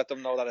also let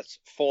them know that it's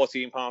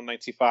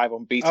 £14.95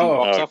 on BT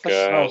Box Office?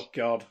 Oh,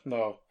 God,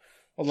 no.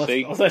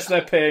 Unless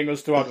they're paying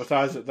us to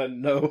advertise it,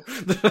 then no.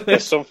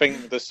 There's some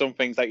things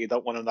that you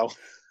don't want to know.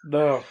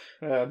 No.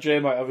 Jay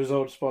might have his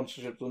own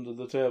sponsorships under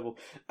the table.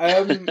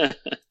 But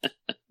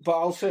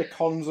I'll say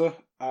Konza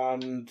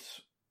and...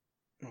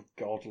 Oh,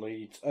 God,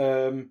 Leeds.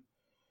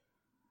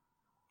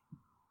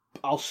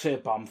 I'll say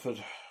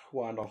Bamford.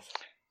 Why not?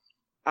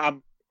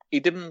 He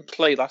didn't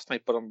play last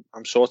night, but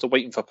I'm sort of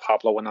waiting for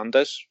Pablo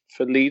Hernandez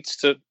for Leeds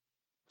to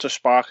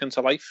spark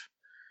into life.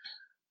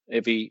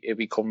 If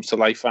he comes to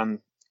life, and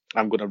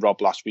I'm going to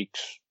rob last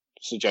week's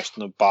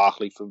suggestion of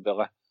Barkley from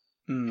Villa.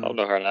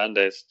 Pablo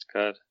Hernandez,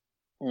 God.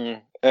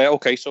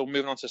 Okay, so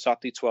moving on to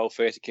Saturday,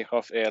 12:30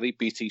 kickoff early.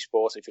 BT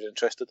Sport, if you're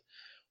interested.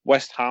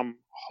 West Ham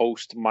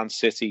host Man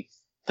City.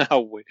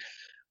 Now,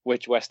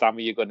 which West Ham are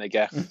you going to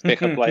get?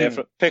 Pick a player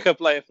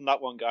from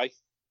that one, Guy.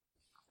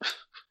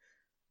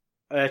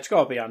 It's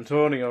got to be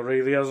Antonio,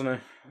 really,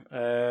 hasn't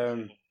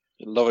it?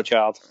 Love a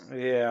child.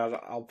 Yeah,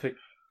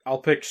 I'll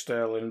pick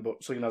Sterling,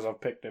 but seeing as I've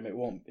picked him,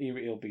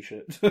 he'll be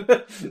shit.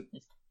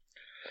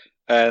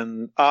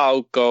 And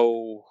I'll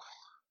go.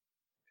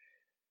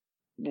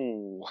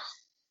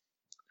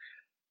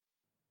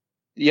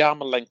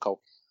 Yarmolenko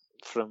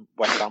from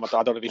West Ham. I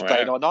don't know if he's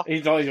playing or not.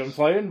 He's not even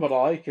playing, but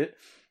I like it.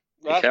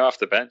 He came off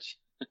the bench.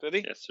 Did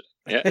he? Yes,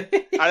 yeah.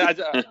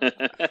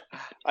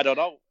 I don't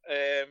know.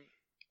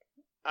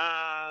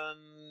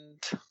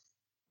 And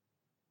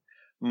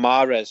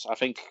Mahrez, I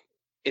think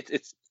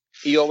it's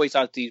he always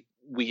has these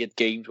weird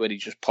games where he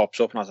just pops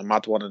up and has a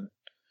mad one, and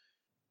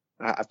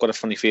I've got a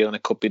funny feeling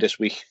it could be this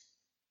week.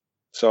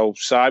 So,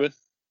 Simon?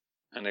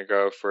 And I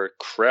go for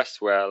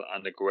Cresswell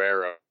and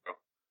Aguero.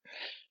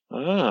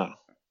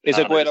 Is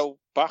Aguero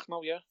back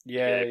now, yeah?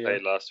 Yeah, he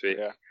played last week.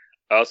 Yeah.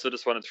 I also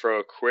just want to throw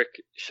a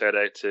quick shout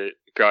out to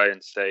Guy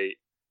and say,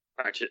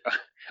 aren't you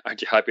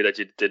happy that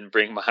you didn't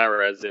bring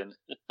Mahrez in?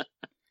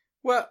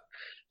 Well,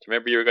 do you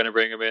remember you were going to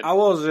bring him in? I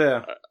was,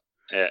 yeah.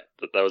 Yeah,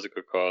 that was a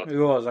good call. It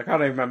was. I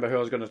can't even remember who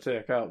I was going to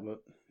take out,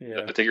 but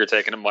yeah. I think you were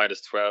taking a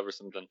 -12 or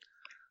something.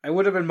 It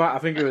would have been. I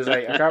think it was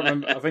 8. I can't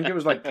remember. I think it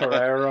was like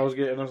Pereira I was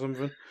getting or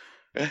something.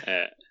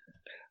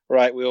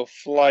 Right, we'll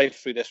fly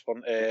through this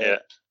one.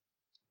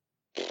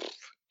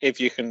 If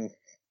you can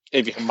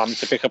manage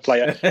to pick a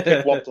player,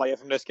 pick one player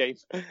from this game.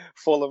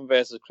 Fulham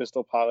versus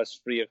Crystal Palace,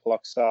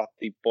 3:00 start.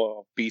 The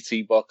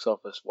BT box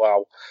office.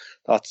 Wow,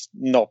 that's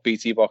not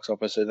BT box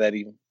office in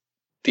any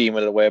deem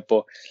it away.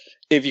 But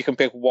if you can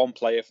pick one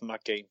player from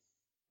that game,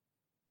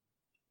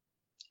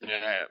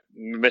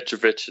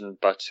 Mitrovic and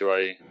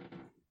Batshuayi.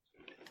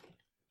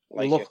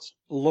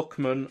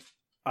 Luckman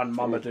and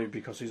Mamadou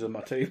because he's on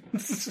my team.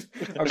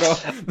 I got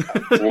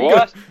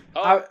what?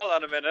 Hold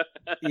on a minute.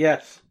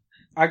 Yes,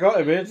 I got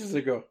him ages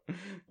ago.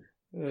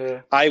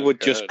 I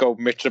would just go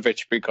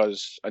Mitrovic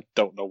because I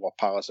don't know what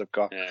Palace have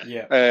got.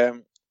 Yeah.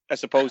 I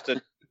suppose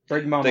the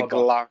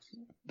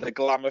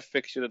glamour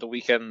fixture of the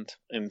weekend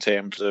in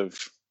terms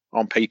of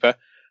on paper,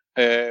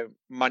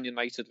 Man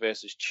United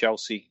versus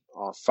Chelsea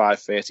on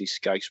 5:30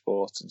 Sky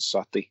Sports on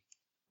Saturday.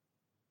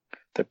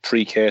 The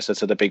precursor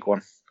to the big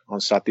one on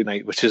Saturday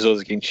night, which is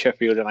us against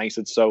Sheffield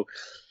United. So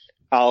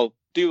I'll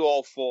do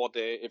all 4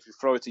 there. If you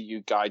throw it to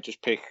you, Guy,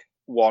 just pick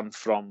one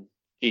from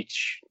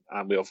each,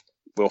 and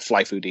we'll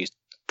fly through these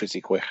pretty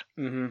quick.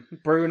 Mm-hmm.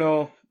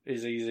 Bruno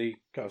is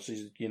easy because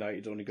he's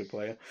United's only good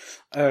player.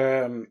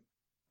 Oh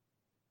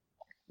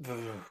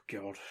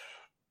God,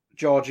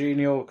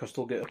 Jorginho because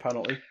they'll get a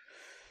penalty.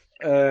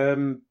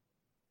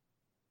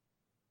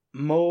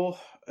 Moore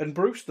and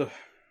Brewster.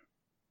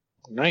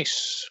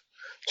 Nice.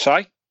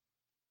 Si?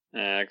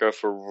 I go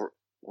for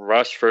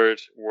Rashford,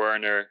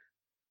 Werner. I'm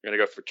going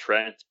to go for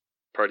Trent,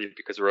 partly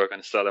because we're all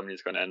going to sell him and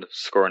he's going to end up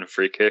scoring a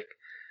free kick.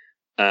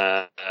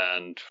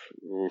 And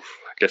I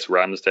guess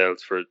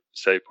Ramsdale's for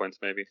save points,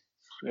 maybe.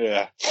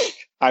 Yeah,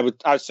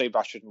 I'd say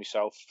Rashford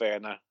myself.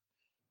 Werner,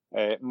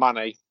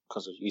 Mane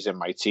because he's in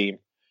my team.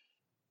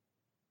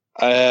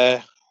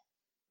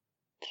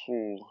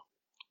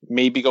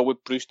 Maybe go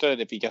with Brewster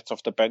if he gets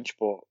off the bench,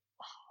 but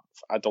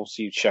I don't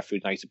see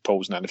Sheffield United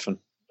posing anything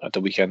at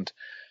the weekend,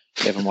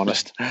 if I'm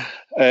honest.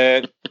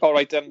 All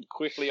right, then,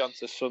 quickly on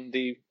to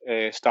Sunday.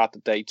 Start the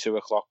day,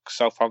 2:00.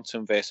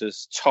 Southampton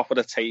versus top of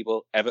the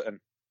table,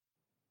 Everton.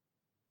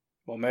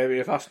 Well, maybe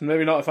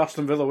not if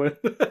Aston Villa win.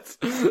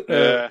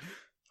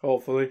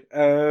 Hopefully.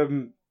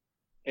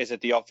 Is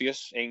it the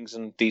obvious, Ings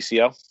and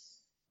DCL?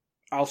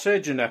 I'll say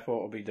Gineppo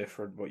will be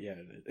different, but yeah,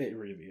 it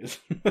really is.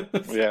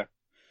 Yeah.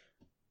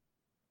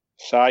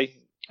 Si?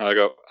 I'll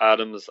go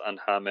Adams and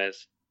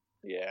James.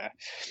 Yeah.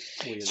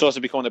 Weird. Sort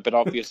of becoming a bit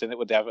obvious, isn't it,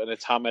 with Everton?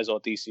 It's James or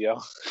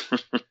DCL.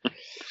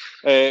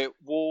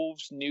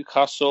 Wolves,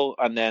 Newcastle,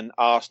 and then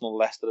Arsenal,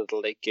 Leicester at the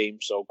late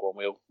game. So go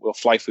on, we'll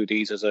fly through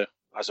these as a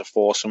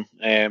foursome.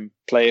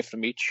 Player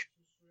from each.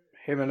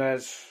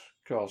 Jimenez,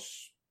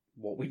 because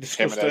what we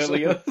discussed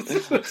earlier.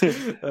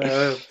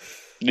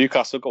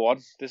 Newcastle, go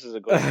on. This is a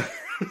good one.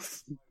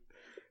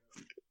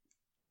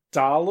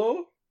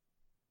 Darlow?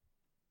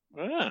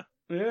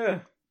 Yeah.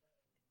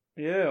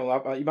 Yeah,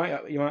 well, you might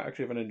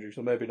actually have an injury,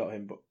 so maybe not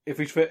him, but if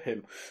he's fit,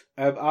 him.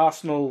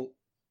 Arsenal,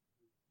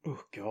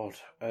 oh God.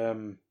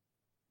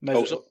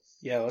 Ozil?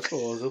 Yeah, let's go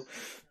Ozil.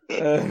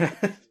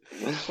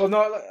 Well,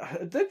 no,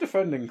 they're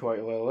defending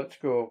quite well. Let's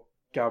go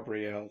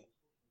Gabriel.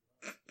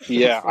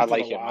 Yeah, I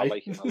like him.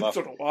 I love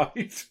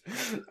him.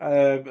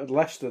 And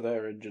Leicester,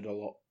 they're injured a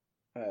lot.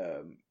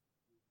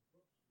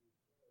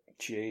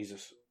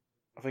 Jesus.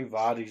 I think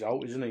Vardy's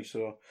out, isn't he?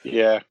 So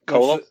yeah,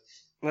 Colo.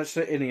 Let's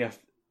sit in here.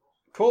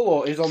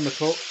 Colo is on the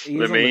coach.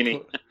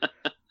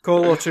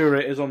 Colo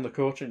Toure is on the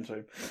coaching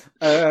team.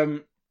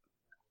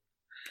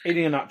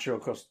 Iheanacho,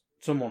 because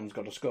someone's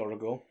got to score a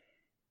goal.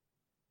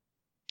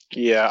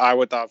 Yeah, I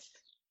would have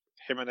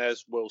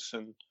Jimenez,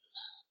 Wilson,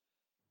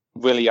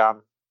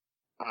 Willian,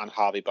 and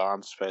Harvey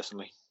Barnes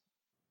personally.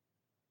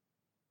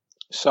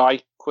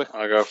 Si, quick.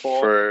 I'll go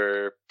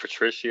for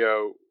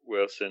Patricio,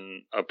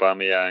 Wilson,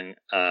 Aubameyang,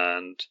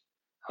 and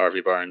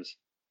Harvey Barnes.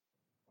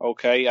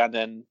 Okay, and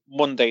then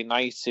Monday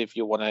night, if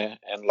you want to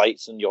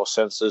enlighten your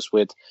senses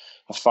with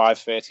a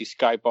 5:30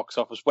 Sky box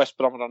office, West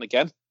Brom are on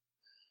again.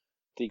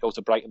 They go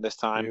to Brighton this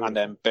time, and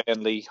then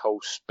Burnley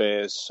host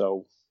Spurs.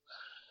 So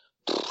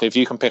if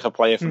you can pick a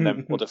player from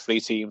them other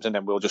 3 teams, and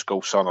then we'll just go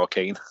Son or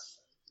Kane.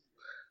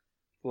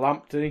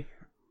 Lamptey.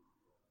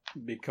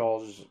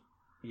 because,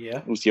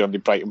 yeah. Who's the only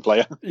Brighton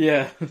player?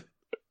 Yeah.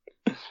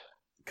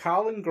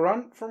 Carlin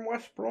Grant from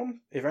West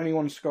Brom. If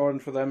anyone's scoring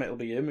for them, it'll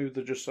be him, who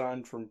they just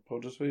signed from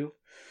Huddersfield.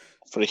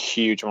 For a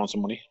huge amount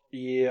of money.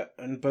 Yeah,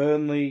 and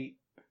Burnley...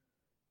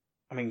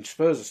 I mean,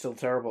 Spurs are still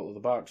terrible at the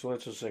back, so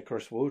let's just say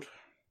Chris Wood.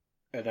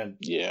 And then...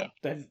 Yeah.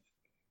 Then...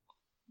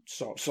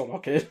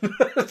 okay.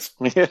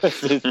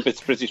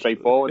 It's pretty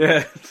straightforward.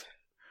 Yeah.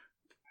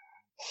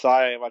 Si,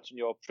 I imagine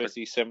you're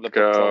pretty similar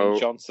to Tom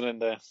Johnson in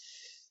there.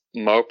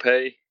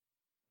 Mopey.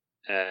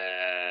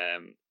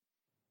 And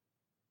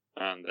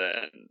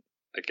then,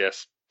 I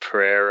guess,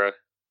 Pereira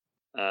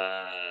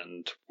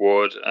and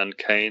Wood and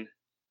Kane.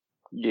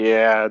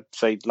 Yeah, I'd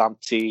say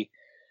Lamptey,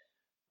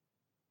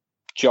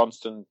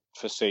 Johnston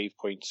for save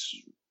points,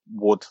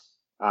 Wood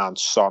and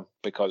Son,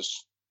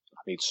 because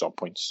I need Son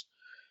points.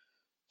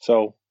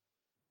 So,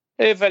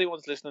 if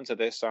anyone's listening to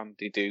this and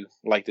they do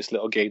like this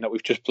little game that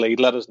we've just played,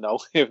 let us know.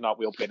 If not,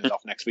 we'll bin it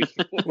off next week.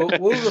 We'll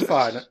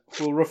refine it.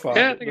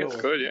 Yeah, I think it's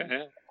good,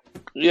 yeah.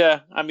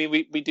 Yeah, I mean,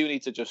 we do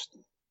need to just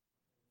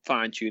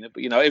fine-tune it.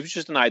 But, it was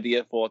just an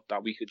idea for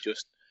that we could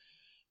just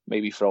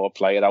maybe throw a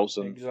player out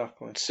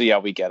and see how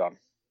we get on.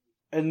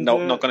 And,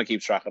 not going to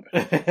keep track of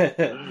it.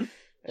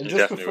 And you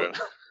definitely will.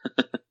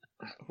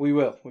 We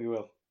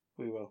will.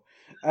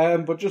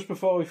 But just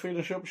before we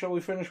finish up, shall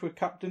we finish with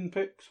captain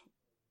picks?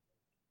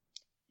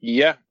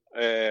 Yeah.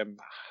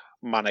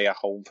 Mane at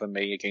home for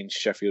me against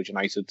Sheffield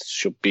United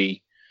should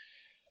be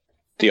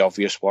the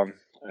obvious one.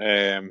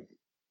 The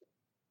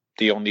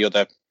only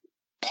other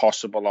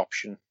possible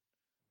option,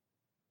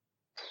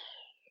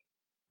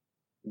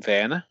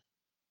 Werner,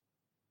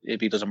 if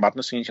he does a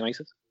madness against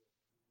United.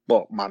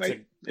 But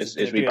Mane is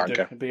my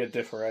banker. It'd be a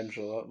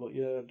differential, but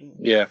yeah.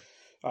 Yeah.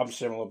 I'm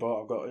similar,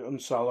 but I've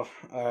got Salah,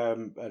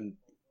 and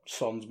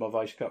Son's my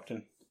vice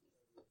captain.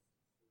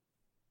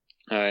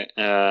 Alright,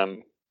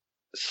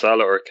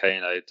 Salah or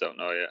Kane, I don't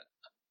know yet.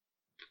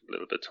 A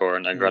little bit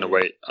torn. I'm going to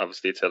wait,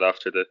 obviously, till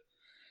after the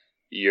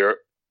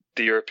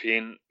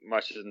European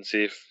matches and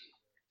see if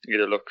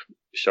either look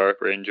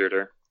sharp or injured.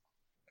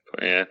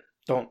 But yeah,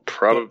 don't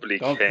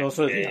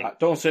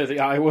say the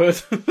I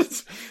word.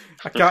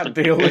 I can't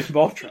deal with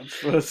more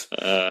transfers.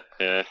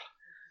 Yeah,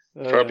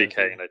 probably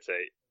Kane. I'd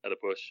say at a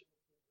push.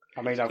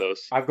 I mean,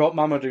 I've got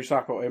Mamadou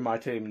Sakho in my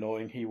team,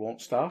 knowing he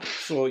won't start.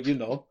 So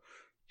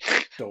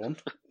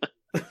don't.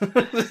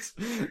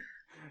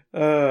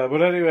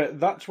 But anyway,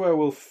 that's where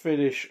we'll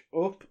finish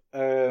up.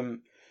 I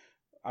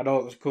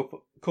know there's a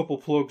couple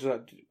plugs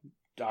that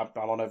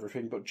I'm on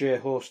everything, but Jay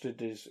hosted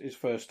his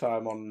first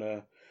time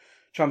on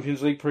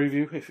Champions League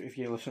preview. If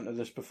you listen to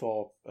this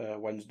before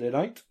Wednesday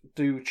night,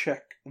 do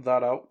check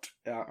that out.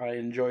 I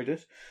enjoyed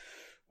it.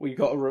 We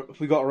got a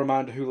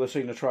reminder who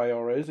Lassina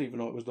Traore is, even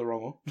though it was the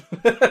wrong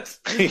one.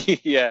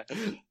 Yeah,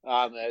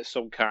 and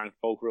some kind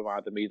folk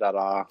reminded me that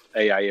our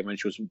AI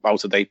image was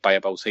out of date by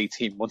about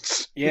 18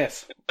 months.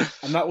 Yes,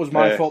 and that was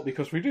my fault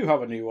because we do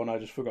have a new one. I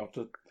just forgot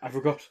to. I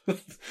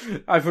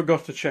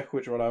forgot to check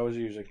which one I was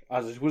using,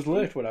 as it was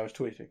late when I was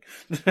tweeting.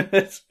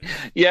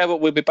 Yeah,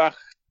 but we'll be back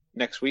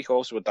next week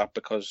also with that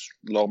because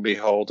lo and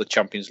behold, the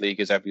Champions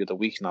League is every other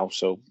week now.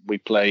 So we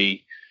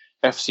play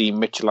FC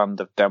Midtjylland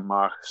of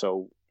Denmark.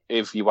 So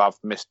if you have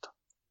missed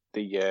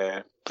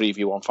the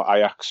preview one for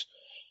Ajax,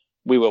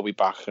 we will be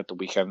back at the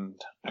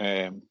weekend,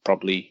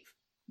 probably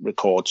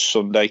record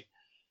Sunday,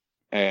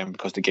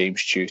 because the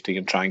game's Tuesday,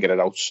 and try and get it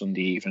out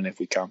Sunday evening if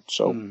we can.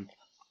 So,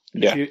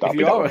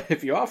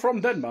 if you are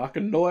from Denmark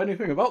and know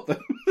anything about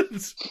them,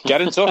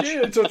 get in touch.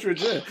 Get in touch with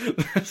Jay.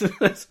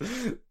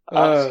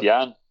 Ask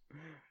Jan.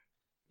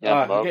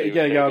 Jan Moby,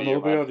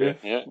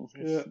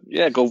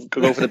 yeah. Go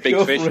for the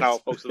big fish now.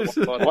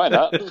 Why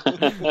not?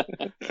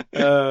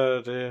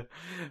 Oh dear.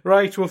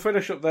 Right, we'll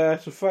finish up there.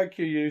 So thank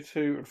you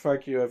two, and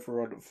thank you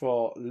everyone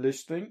for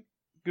listening.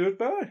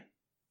 Goodbye.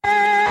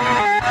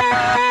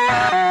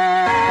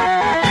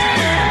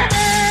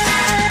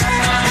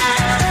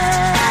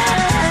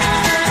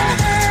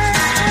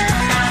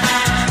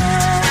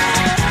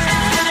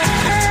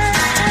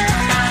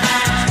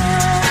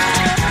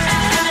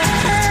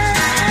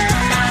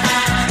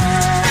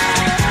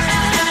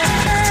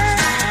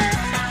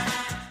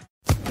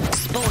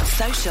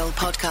 Social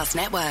Podcast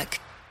Network.